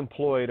tools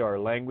employed are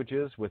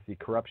languages with the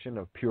corruption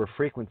of pure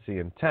frequency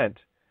intent,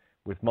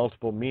 with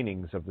multiple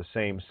meanings of the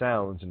same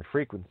sounds and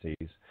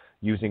frequencies,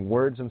 using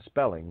words and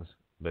spellings,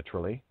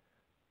 literally,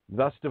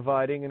 thus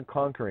dividing and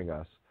conquering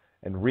us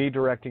and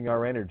redirecting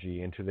our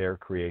energy into their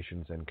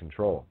creations and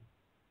control.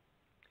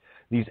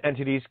 These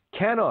entities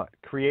cannot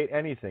create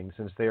anything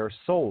since they are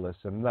soulless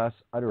and thus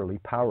utterly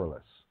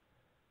powerless.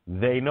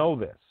 They know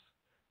this,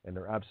 and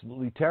are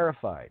absolutely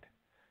terrified,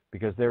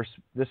 because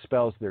this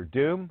spells their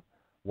doom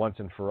once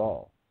and for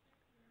all.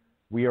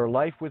 We are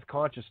life with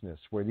consciousness,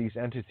 where these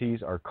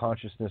entities are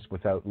consciousness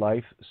without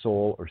life,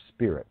 soul, or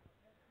spirit.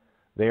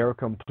 They are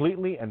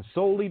completely and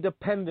solely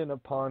dependent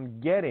upon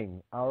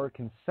getting our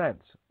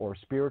consent or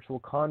spiritual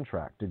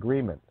contract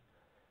agreement.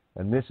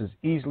 And this is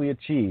easily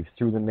achieved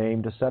through the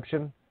name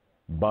deception,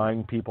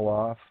 buying people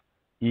off,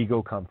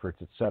 ego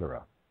comforts,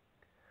 etc.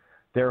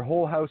 Their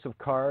whole house of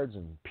cards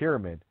and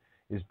pyramid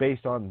is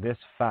based on this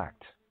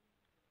fact.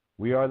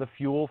 We are the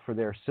fuel for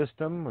their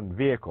system and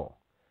vehicle.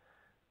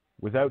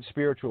 Without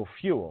spiritual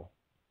fuel,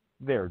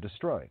 they're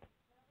destroyed.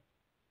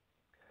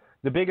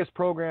 The biggest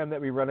program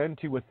that we run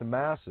into with the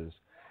masses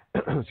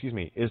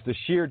is the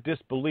sheer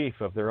disbelief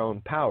of their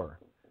own power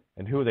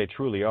and who they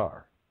truly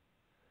are.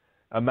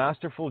 A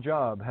masterful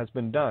job has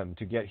been done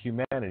to get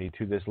humanity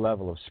to this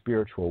level of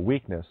spiritual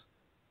weakness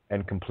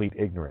and complete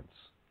ignorance.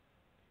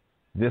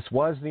 This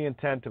was the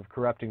intent of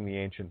corrupting the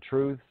ancient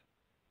truths,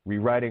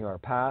 rewriting our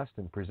past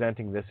and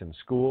presenting this in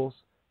schools,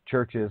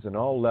 churches, and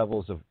all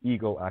levels of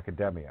ego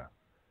academia.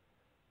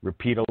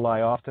 Repeat a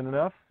lie often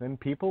enough, and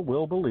people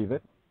will believe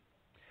it.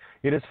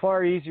 It is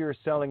far easier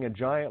selling a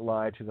giant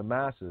lie to the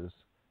masses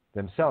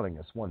than selling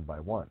us one by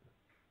one.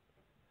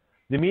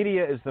 The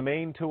media is the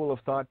main tool of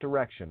thought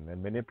direction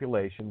and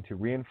manipulation to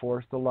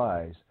reinforce the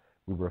lies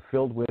we were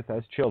filled with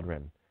as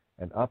children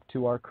and up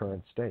to our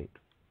current state.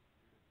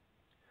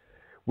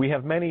 We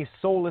have many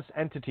soulless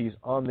entities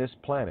on this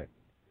planet,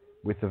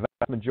 with the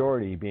vast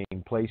majority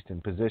being placed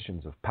in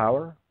positions of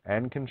power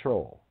and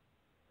control,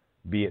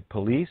 be it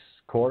police,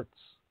 courts,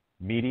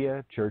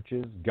 media,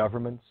 churches,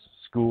 governments,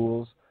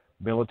 schools,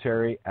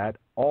 military, at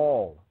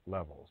all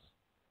levels.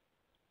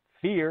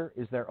 Fear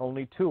is their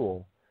only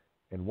tool,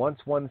 and once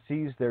one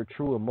sees their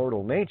true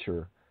immortal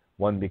nature,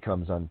 one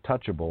becomes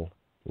untouchable,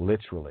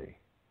 literally.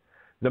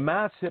 The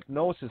mass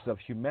hypnosis of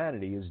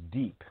humanity is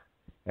deep,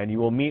 and you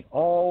will meet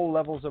all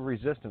levels of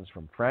resistance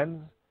from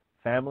friends,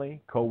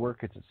 family,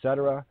 co-workers,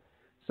 etc.,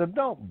 so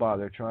don't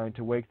bother trying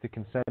to wake the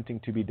consenting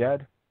to be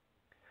dead.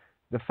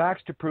 The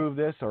facts to prove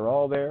this are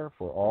all there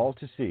for all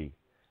to see,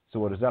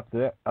 so it is up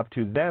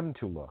to them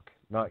to look,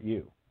 not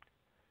you.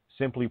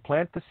 Simply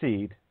plant the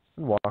seed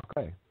and walk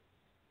away.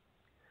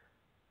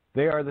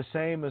 They are the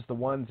same as the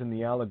ones in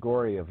the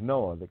allegory of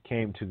Noah that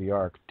came to the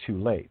ark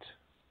too late.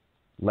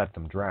 Let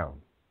them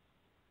drown.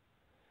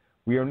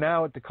 We are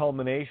now at the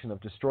culmination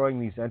of destroying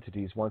these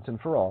entities once and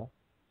for all,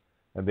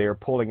 and they are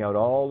pulling out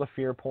all the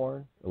fear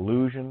porn,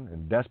 illusion,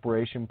 and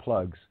desperation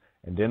plugs,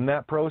 and in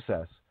that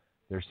process,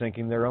 they're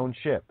sinking their own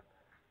ship,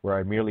 where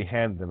I merely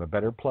hand them a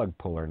better plug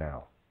puller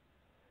now.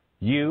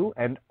 You,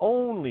 and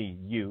only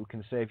you,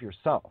 can save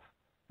yourself,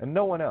 and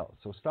no one else,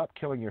 so stop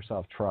killing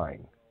yourself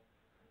trying.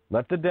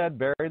 Let the dead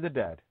bury the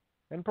dead,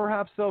 and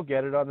perhaps they'll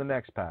get it on the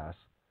next pass,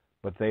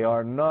 but they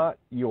are not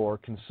your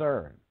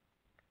concern.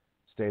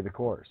 Stay the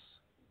course.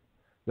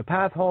 The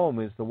path home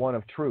is the one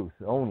of truth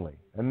only,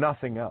 and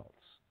nothing else.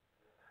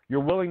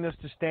 Your willingness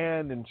to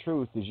stand in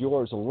truth is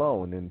yours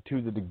alone, and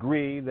to the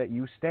degree that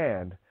you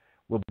stand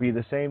will be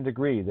the same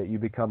degree that you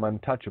become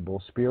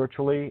untouchable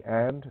spiritually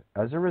and,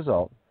 as a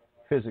result,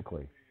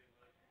 physically.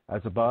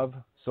 As above,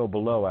 so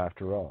below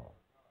after all.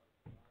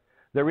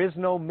 There is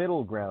no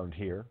middle ground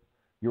here.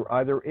 You're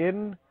either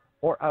in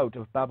or out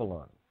of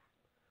Babylon.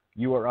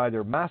 You are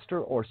either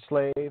master or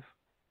slave,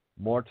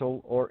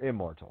 mortal or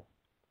immortal.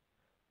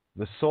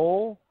 The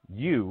soul,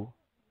 you,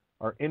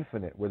 are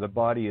infinite, where the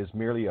body is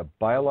merely a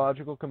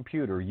biological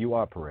computer you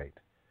operate.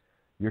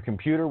 Your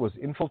computer was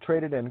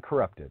infiltrated and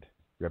corrupted,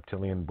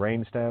 reptilian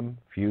brainstem,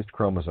 fused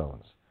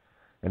chromosomes,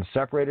 and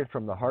separated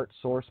from the heart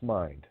source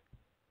mind.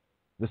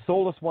 The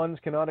soulless ones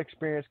cannot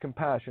experience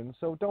compassion,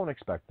 so don't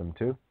expect them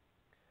to.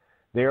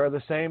 They are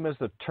the same as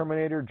the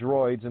Terminator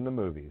droids in the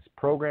movies,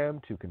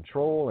 programmed to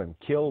control and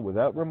kill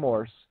without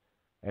remorse,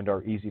 and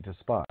are easy to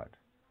spot.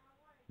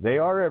 They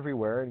are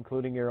everywhere,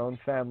 including your own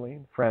family,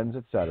 friends,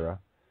 etc.,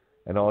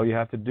 and all you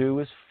have to do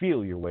is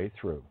feel your way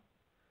through.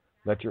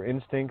 Let your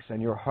instincts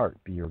and your heart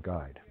be your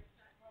guide.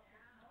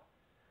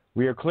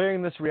 We are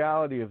clearing this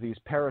reality of these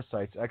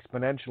parasites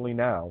exponentially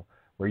now,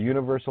 where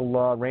universal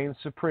law reigns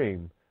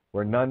supreme,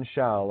 where none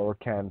shall or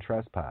can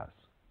trespass.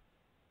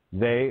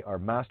 They are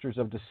masters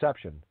of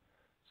deception,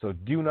 so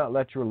do not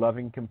let your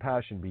loving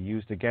compassion be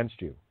used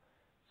against you,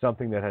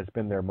 something that has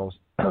been their most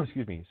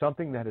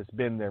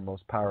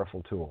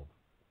powerful tool.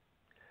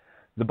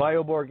 The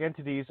Bioborg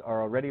entities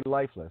are already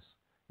lifeless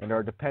and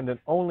are dependent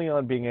only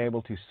on being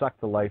able to suck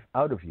the life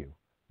out of you,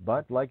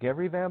 but like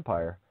every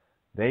vampire,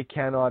 they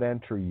cannot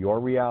enter your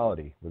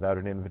reality without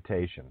an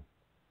invitation.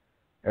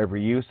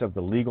 Every use of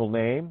the legal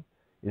name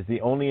is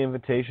the only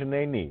invitation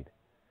they need,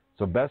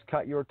 so best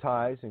cut your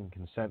ties and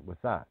consent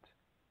with that.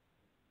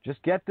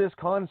 Just get this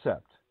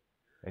concept,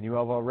 and you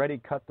have already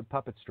cut the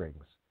puppet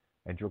strings,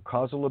 and your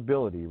causal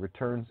ability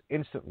returns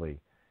instantly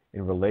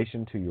in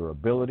relation to your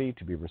ability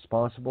to be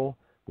responsible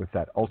with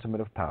that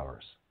ultimate of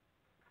powers.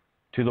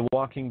 To the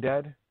walking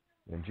dead,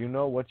 and you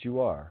know what you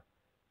are,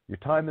 your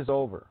time is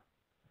over.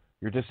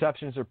 Your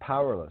deceptions are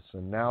powerless,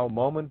 and now,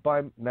 moment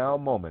by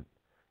moment,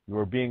 you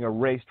are being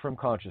erased from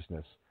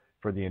consciousness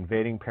for the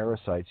invading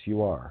parasites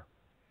you are.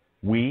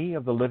 We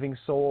of the living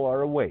soul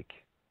are awake,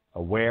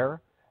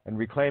 aware, and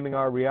reclaiming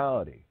our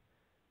reality,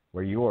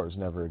 where yours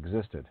never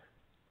existed.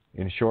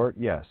 In short,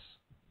 yes,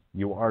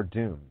 you are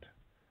doomed.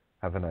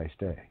 Have a nice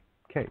day.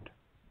 Kate.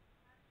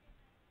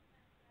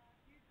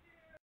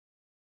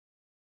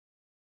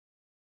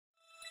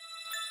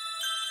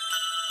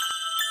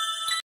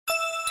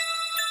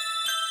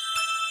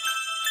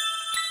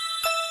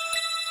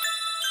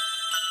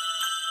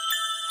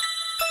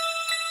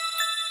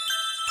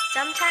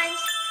 Sometimes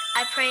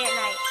I pray at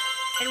night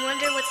and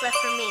wonder what's left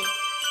for me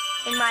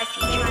in my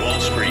future.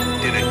 Wall Street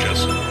didn't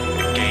just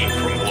gain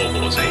from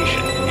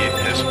globalization. It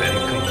has been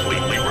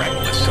completely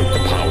reckless of the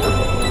power,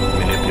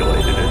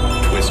 manipulated it,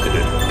 twisted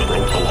it,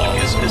 broke the law,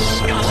 is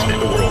disgusting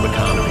the world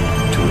economy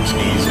to its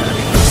knees.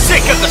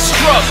 Sick of the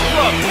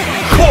struggle,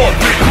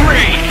 corporate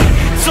greed.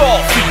 It's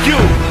all for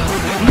you,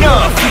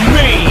 none for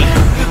me.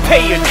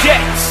 Pay your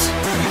debts,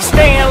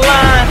 stay in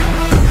line,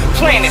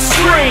 planet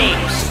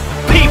streams,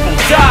 people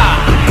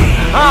die.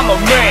 I'm a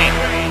man,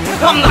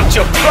 I'm not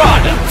your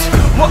product.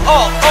 We're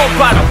all owned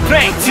by the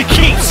bank to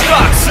keep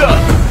stocks up.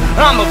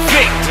 I'm a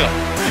victim,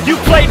 you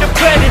play the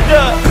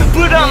predator,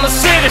 but I'm a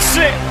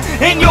citizen,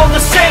 and you're the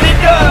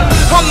senator.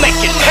 I'm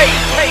making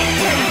paper,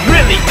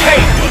 really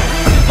paper.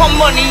 My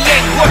money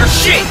ain't worth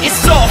shit,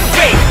 it's all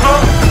fake,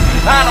 huh?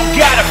 I don't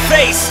got a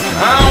face,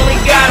 I only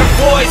got a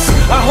voice.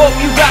 I hope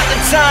you got the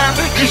time,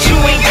 cause you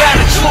ain't got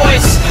a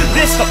choice.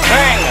 This a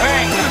banger,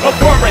 a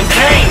we're in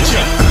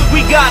danger.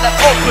 We gotta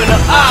open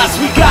our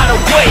eyes, we gotta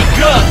wake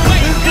up.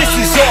 This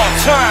is our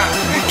time,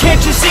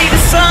 can't you see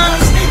the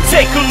signs?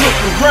 Take a look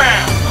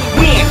around,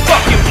 we ain't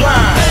fucking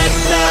blind.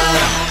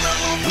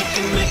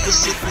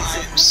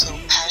 I'm so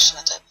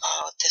passionate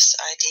about this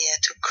idea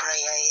to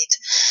create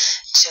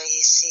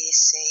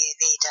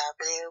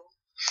JCCVW,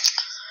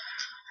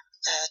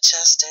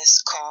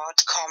 Justice,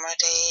 Court,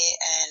 Comedy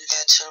and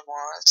Virtual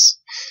Worlds,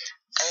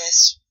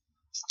 is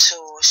to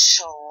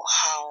show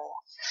how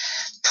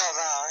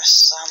perverse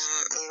some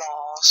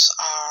laws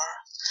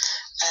are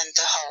and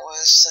the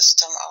whole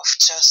system of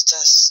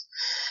justice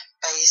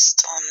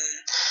based on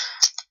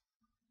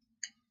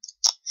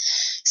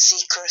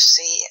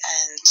secrecy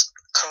and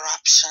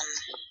corruption.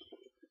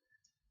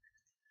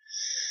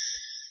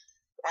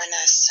 When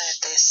I said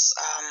this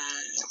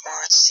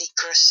word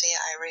secrecy,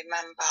 I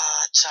remember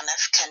John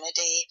F.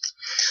 Kennedy,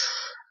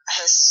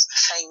 his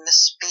famous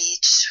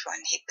speech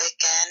when he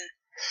began.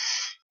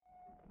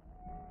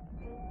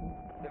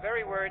 The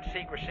very word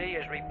secrecy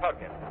is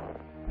repugnant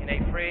in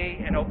a free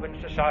and open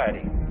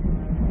society.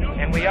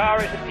 And we are,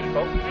 as a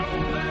people,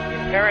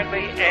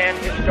 inherently and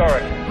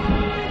historically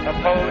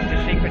opposed to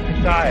secret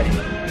society,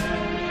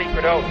 to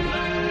secret oaths,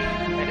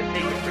 and to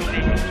secret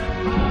proceedings.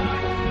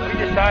 We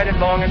decided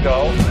long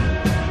ago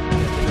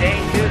that the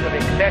dangers of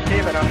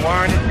excessive and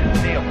unwarranted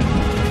concealment of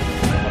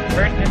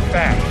pertinent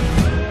facts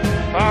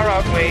far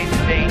outweigh the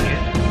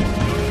dangers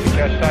which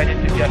are cited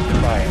to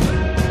justify it.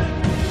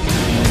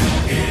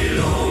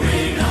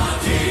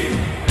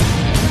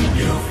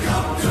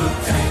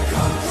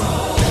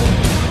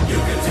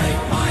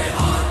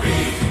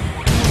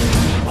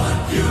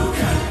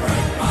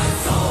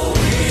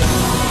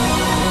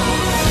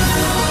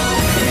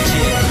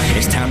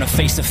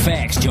 Face the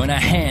facts, join our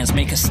hands,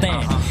 make a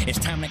stand. It's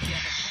time to get.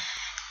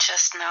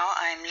 Just now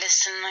I'm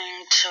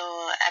listening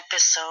to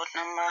episode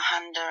number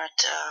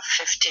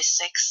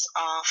 156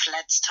 of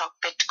Let's Talk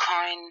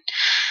Bitcoin.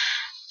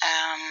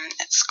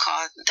 It's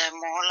called The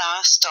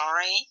Mola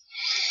Story.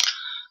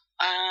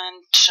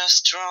 And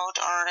just wrote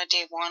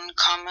already one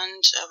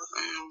comment,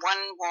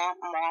 one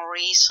more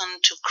reason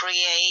to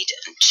create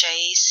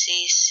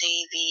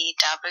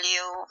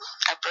JCCVW,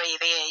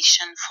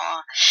 abbreviation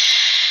for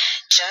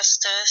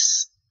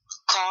Justice,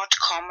 Court,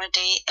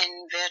 Comedy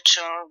in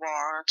Virtual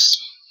Worlds,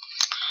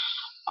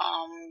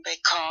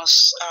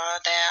 because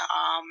there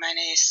are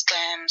many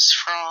scams,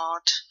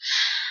 fraud,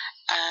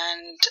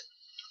 and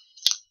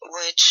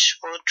which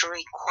would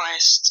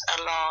request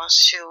a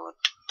lawsuit,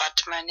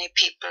 but many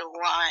people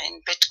who are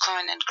in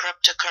Bitcoin and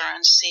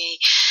cryptocurrency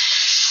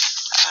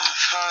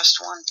first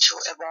want to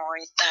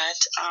avoid that,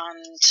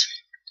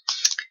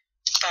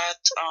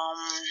 but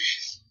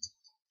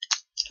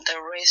the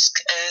risk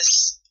is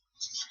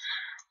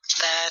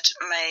that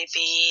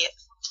maybe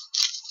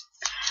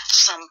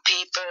some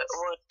people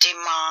would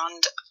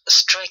demand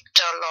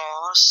stricter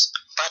laws,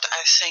 but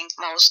I think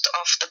most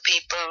of the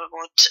people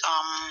would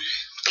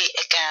be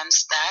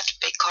against that,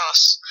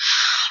 because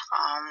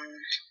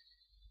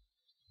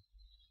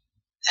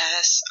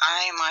as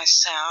I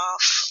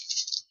myself,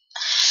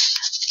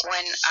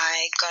 when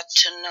I got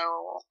to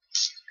know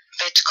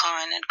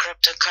Bitcoin and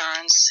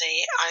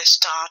cryptocurrency, I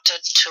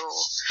started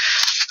to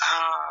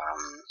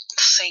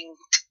think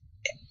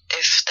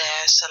if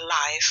there's a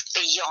life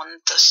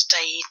beyond the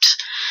state.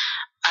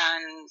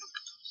 And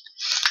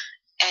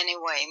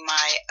anyway,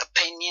 my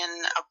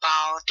opinion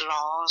about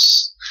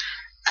laws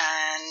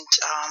and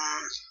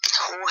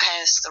who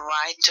has the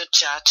right to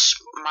judge,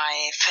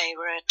 my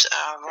favorite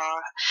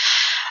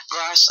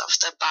verse of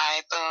the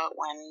Bible,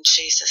 when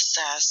Jesus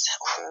says,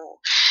 who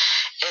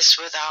is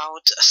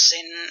without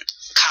sin,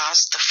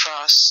 cast the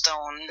first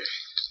stone.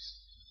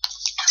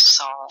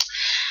 So,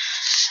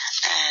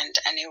 and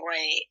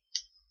anyway,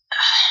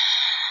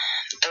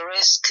 The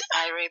risk,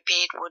 I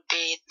repeat, would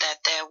be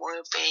that there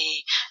will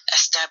be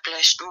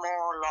established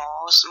more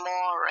laws,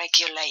 more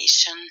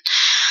regulation,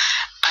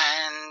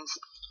 and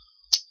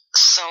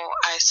so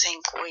I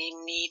think we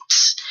need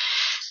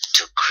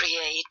to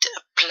create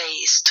a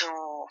place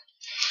to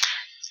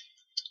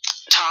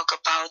talk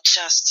about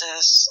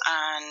justice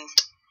and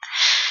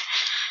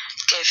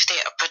give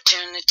the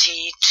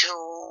opportunity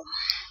to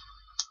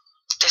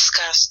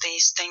discuss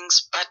these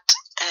things, but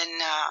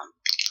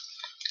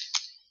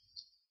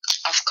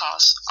of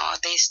course,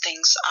 these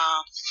things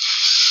are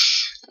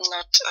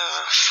not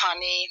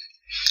funny,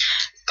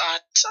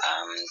 but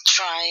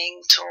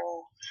trying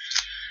to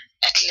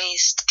at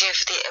least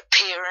give the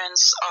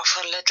appearance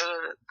of a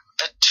little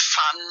bit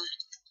fun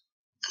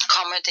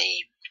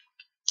comedy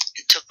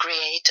to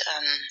create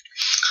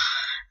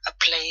a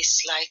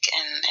place like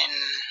in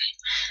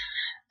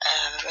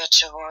a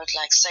virtual world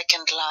like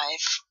Second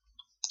Life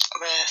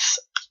with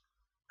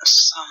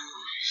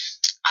some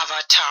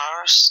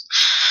avatars,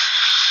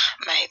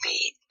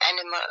 maybe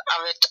animal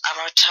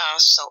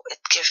avatars, so it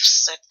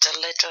gives it a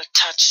little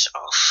touch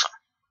of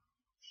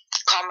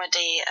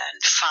comedy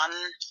and fun,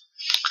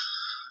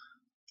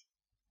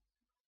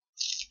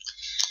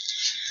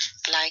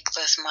 like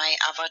with my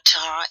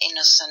avatar,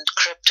 innocent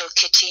crypto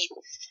kitty.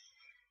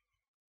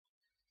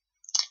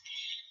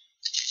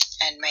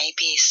 And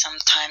maybe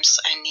sometimes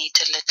I need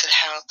a little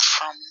help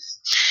from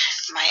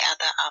my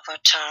other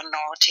avatar,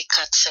 Naughty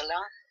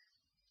Godzilla.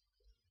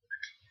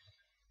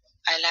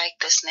 I like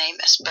this name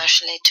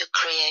especially to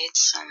create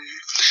some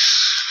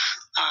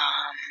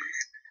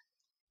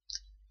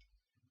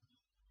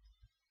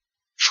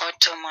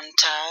photo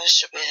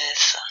montage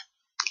with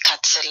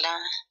Godzilla.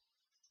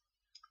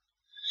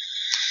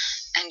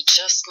 And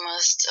just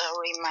must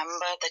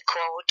remember the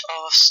quote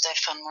of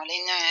Stefan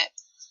Molyneux: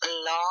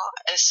 law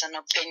is an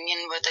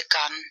opinion with a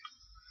gun.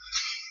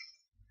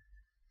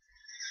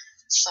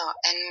 So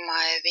in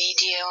my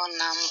video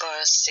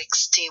number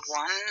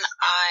 61,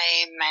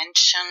 I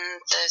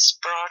mentioned this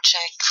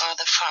project for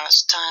the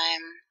first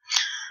time,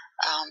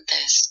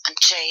 this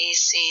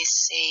JCCVW,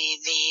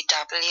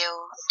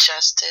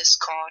 Justice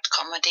Court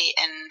Comedy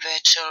in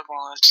Virtual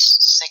Worlds,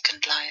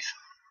 Second Life.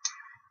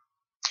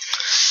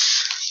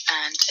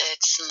 And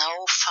it's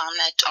no fun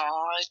at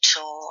all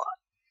to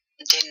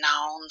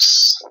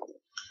denounce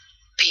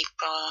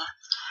people,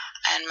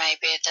 and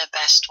maybe the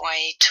best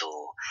way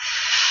to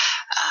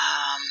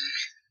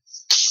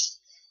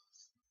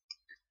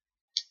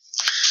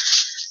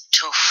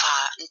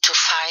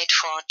fight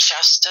for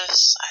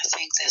justice, I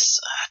think this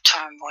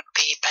term would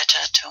be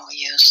better to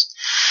use,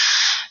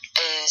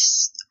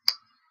 is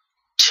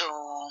to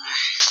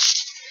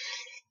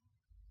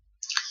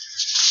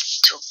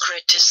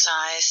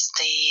criticize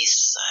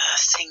these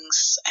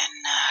things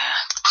in a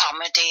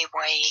comedy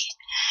way,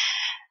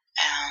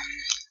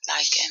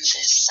 like in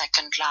this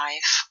Second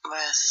Life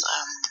with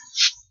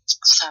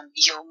some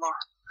humor.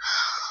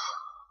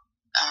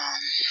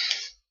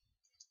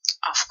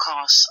 Of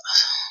course,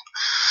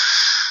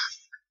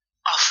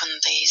 often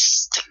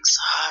these things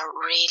are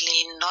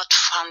really not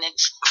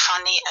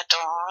funny at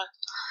all,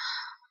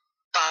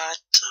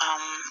 but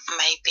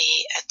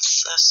maybe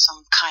it's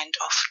some kind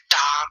of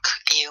dark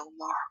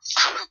humor,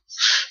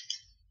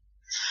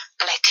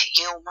 black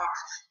humor,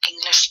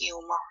 English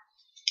humor,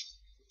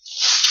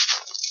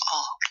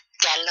 or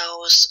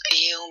gallows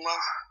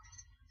humor.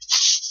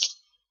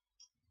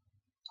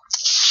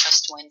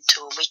 Just went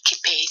to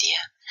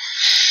Wikipedia.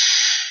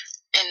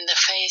 In the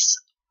face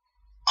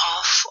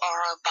of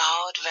or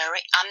about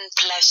very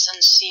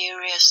unpleasant,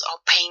 serious or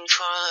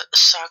painful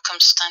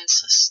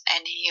circumstances,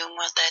 any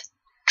humor that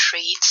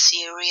treats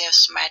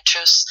serious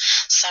matters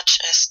such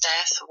as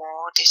death,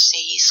 war,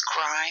 disease,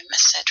 crime,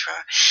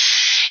 etc.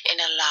 in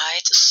a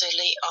light,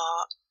 silly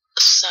or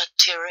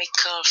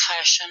satirical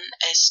fashion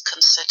is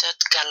considered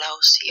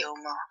gallows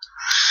humor.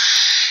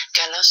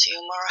 Gallows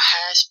humor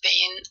has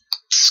been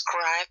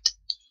described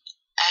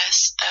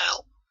as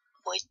a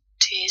witticism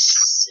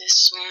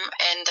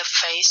in the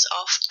face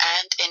of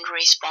and in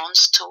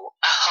response to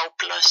a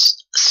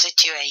hopeless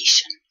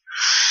situation.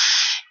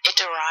 It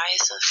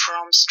arises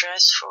from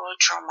stressful,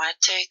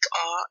 traumatic,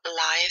 or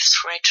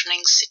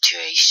life-threatening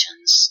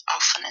situations,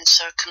 often in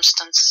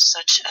circumstances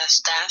such as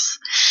death,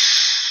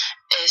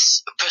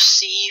 is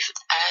perceived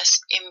as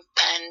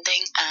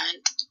impending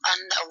and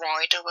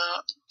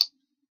unavoidable.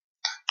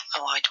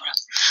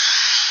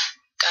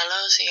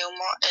 Gallows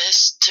humor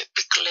is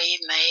typically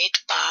made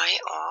by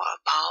or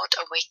about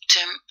a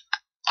victim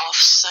of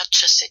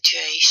such a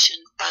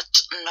situation,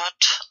 but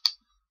not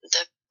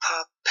the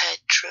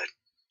perpetrator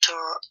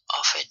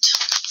of it.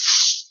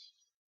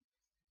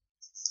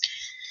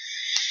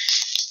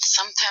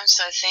 Sometimes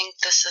I think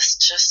this is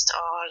just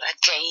all a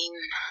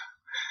game.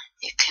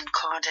 You can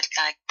call it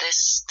like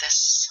this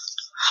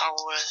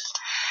whole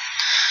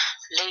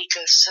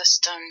legal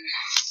system.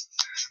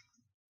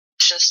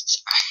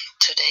 Just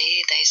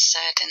today they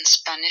said in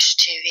Spanish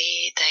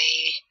TV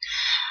they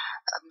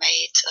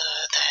made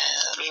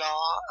the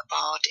law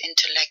about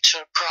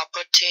intellectual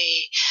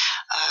property,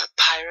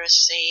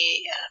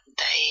 piracy.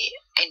 They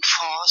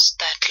enforce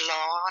that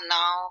law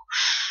now.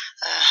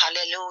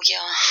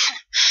 Hallelujah.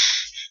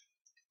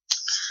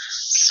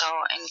 So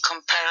in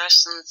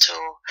comparison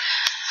to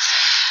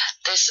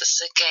this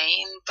is a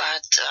game,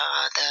 but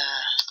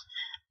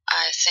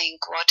I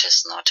think what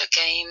is not a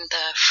game,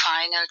 the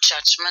final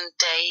judgment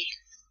day.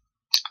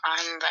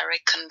 I'm very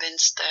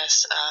convinced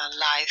there's a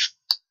life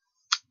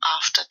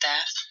after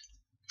death.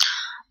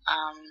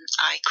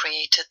 I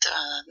created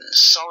a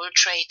soul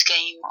trade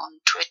game on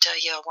Twitter.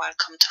 You're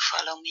welcome to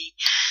follow me.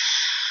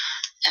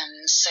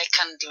 And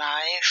Second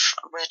Life,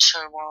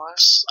 Virtual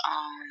Worlds,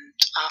 and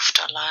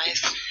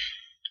Afterlife.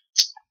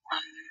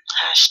 One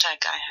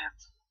hashtag I have.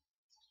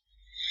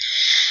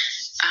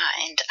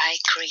 And I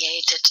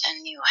created a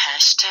new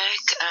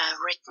hashtag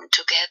written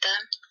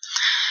together.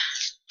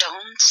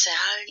 Don't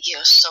sell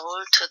your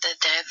soul to the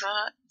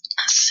devil,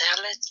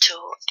 sell it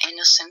to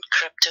innocent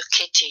crypto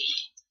kitty.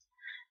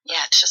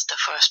 Yeah, just the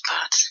first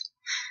part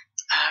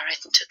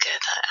written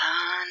together.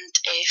 And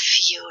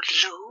if you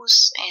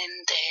lose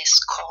in this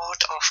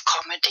court of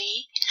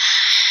comedy,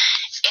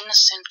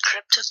 innocent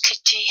crypto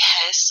kitty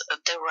has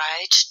the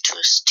right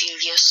to steal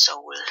your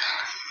soul.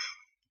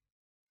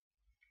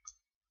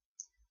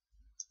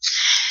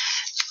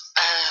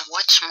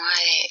 Watch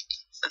my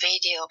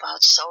video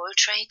about soul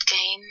trade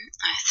game,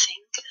 I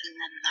think in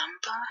the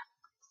number.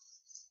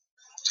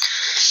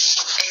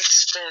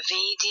 It's the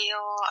video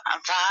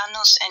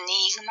Vanus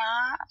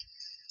Enigma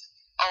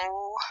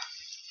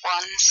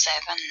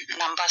 017,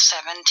 number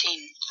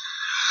 17.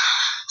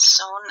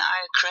 Soon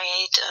I'll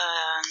create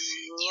a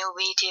new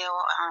video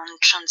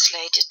and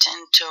translate it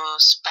into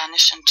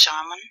Spanish and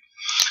German.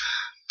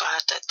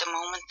 But at the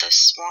moment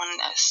this one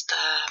is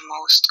the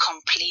most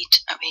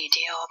complete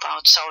video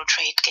about soul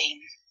trade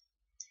game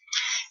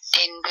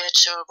in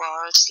virtual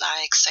worlds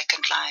like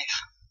Second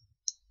Life.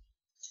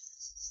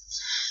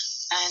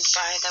 And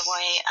by the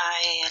way,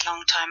 a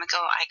long time ago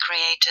I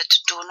created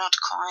Do Not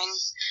Coin,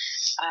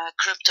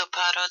 crypto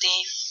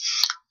parody.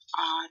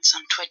 It's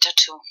on Twitter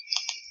too.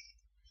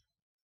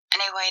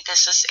 Anyway,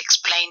 this is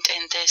explained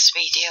in this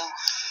video.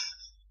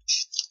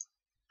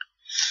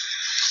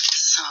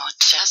 So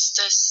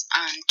justice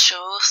and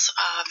truth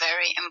are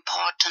very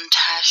important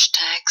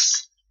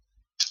hashtags,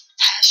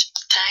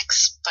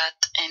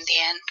 but in the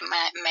end,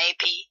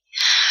 maybe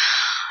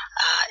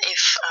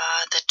if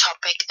the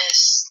topic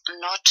is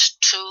not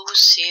too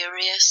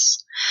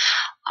serious,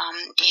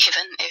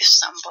 even if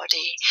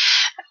somebody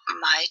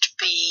might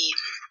be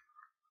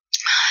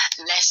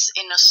less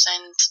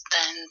innocent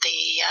than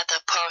the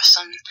other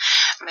person,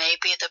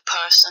 maybe the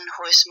person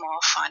who is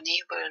more funny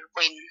will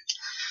win.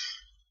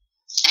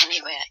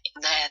 Anyway,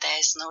 there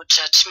is no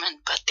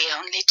judgment, but the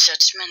only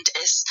judgment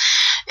is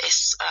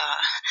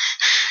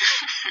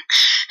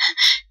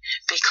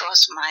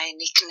because my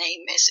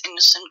nickname is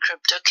Innocent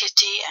Crypto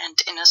Kitty, and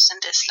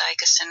innocent is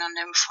like a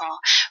synonym for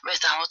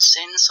without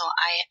sin, so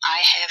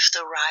I have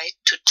the right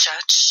to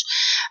judge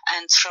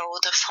and throw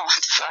the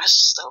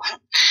first stone,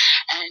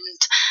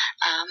 and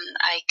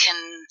I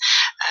can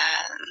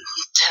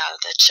tell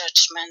the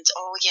judgment,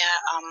 oh yeah,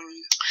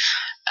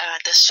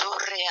 the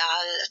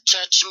surreal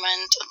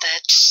judgment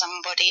that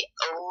somebody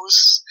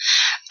owes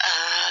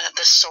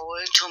the soul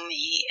to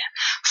me.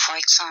 For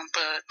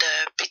example,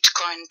 the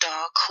Bitcoin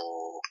dog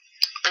who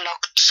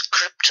blocked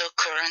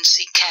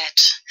cryptocurrency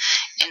cat,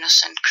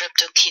 innocent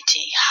crypto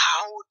kitty.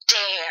 How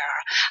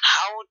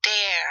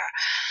dare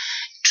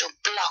to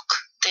block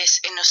this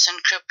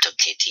innocent crypto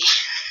kitty.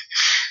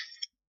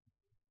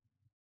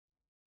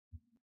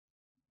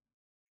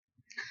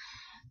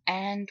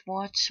 And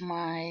watch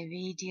my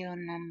video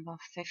number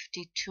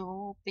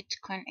 52,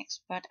 Bitcoin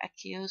expert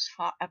accused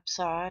for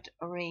absurd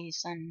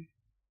reason.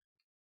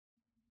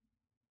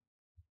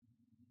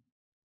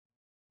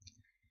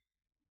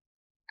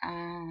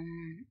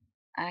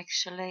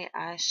 Actually,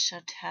 I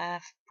should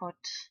have put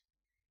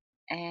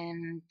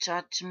in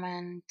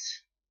judgment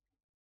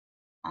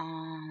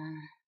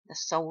the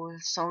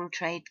soul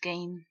trade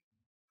game.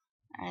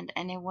 And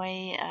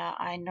anyway,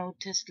 I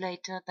noticed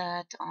later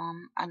that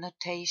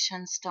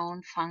annotations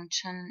don't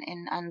function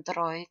in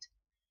Android.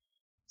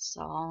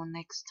 So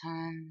next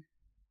time.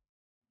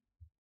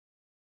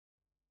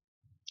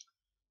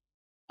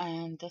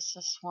 And this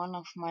is one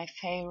of my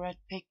favorite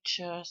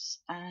pictures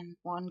and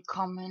one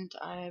comment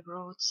I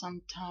wrote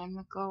some time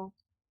ago,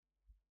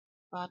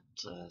 but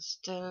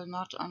still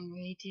not on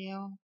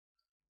video.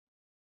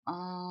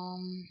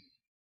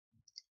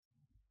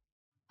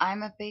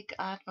 I'm a big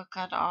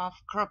advocate of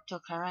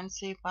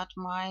cryptocurrency, but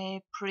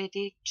my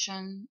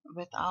prediction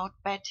without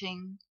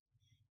betting,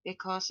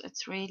 because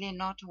it's really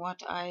not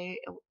what I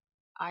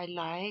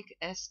like,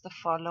 is the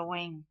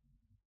following.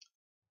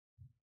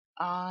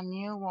 A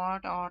new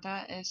world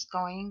order is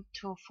going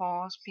to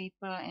force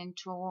people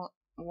into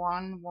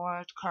one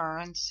world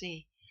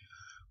currency,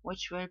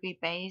 which will be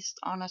based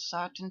on a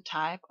certain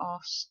type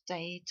of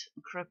state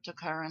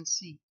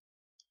cryptocurrency.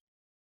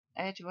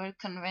 It will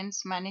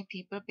convince many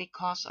people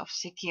because of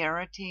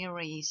security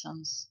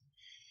reasons.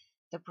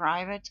 The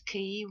private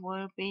key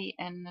will be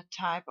in a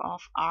type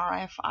of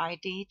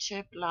RFID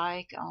chip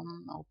like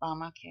on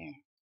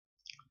Obamacare.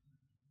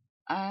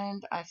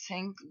 And I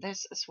think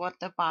this is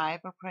what the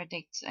Bible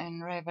predicts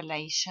in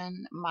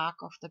Revelation,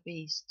 mark of the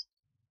beast.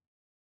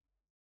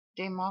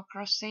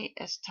 Democracy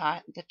is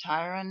the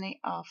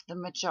tyranny of the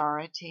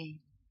majority.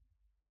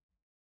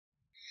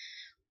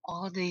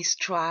 All these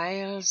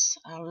trials,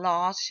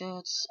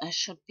 lawsuits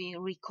should be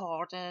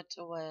recorded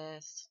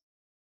with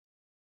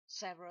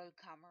several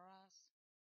cameras.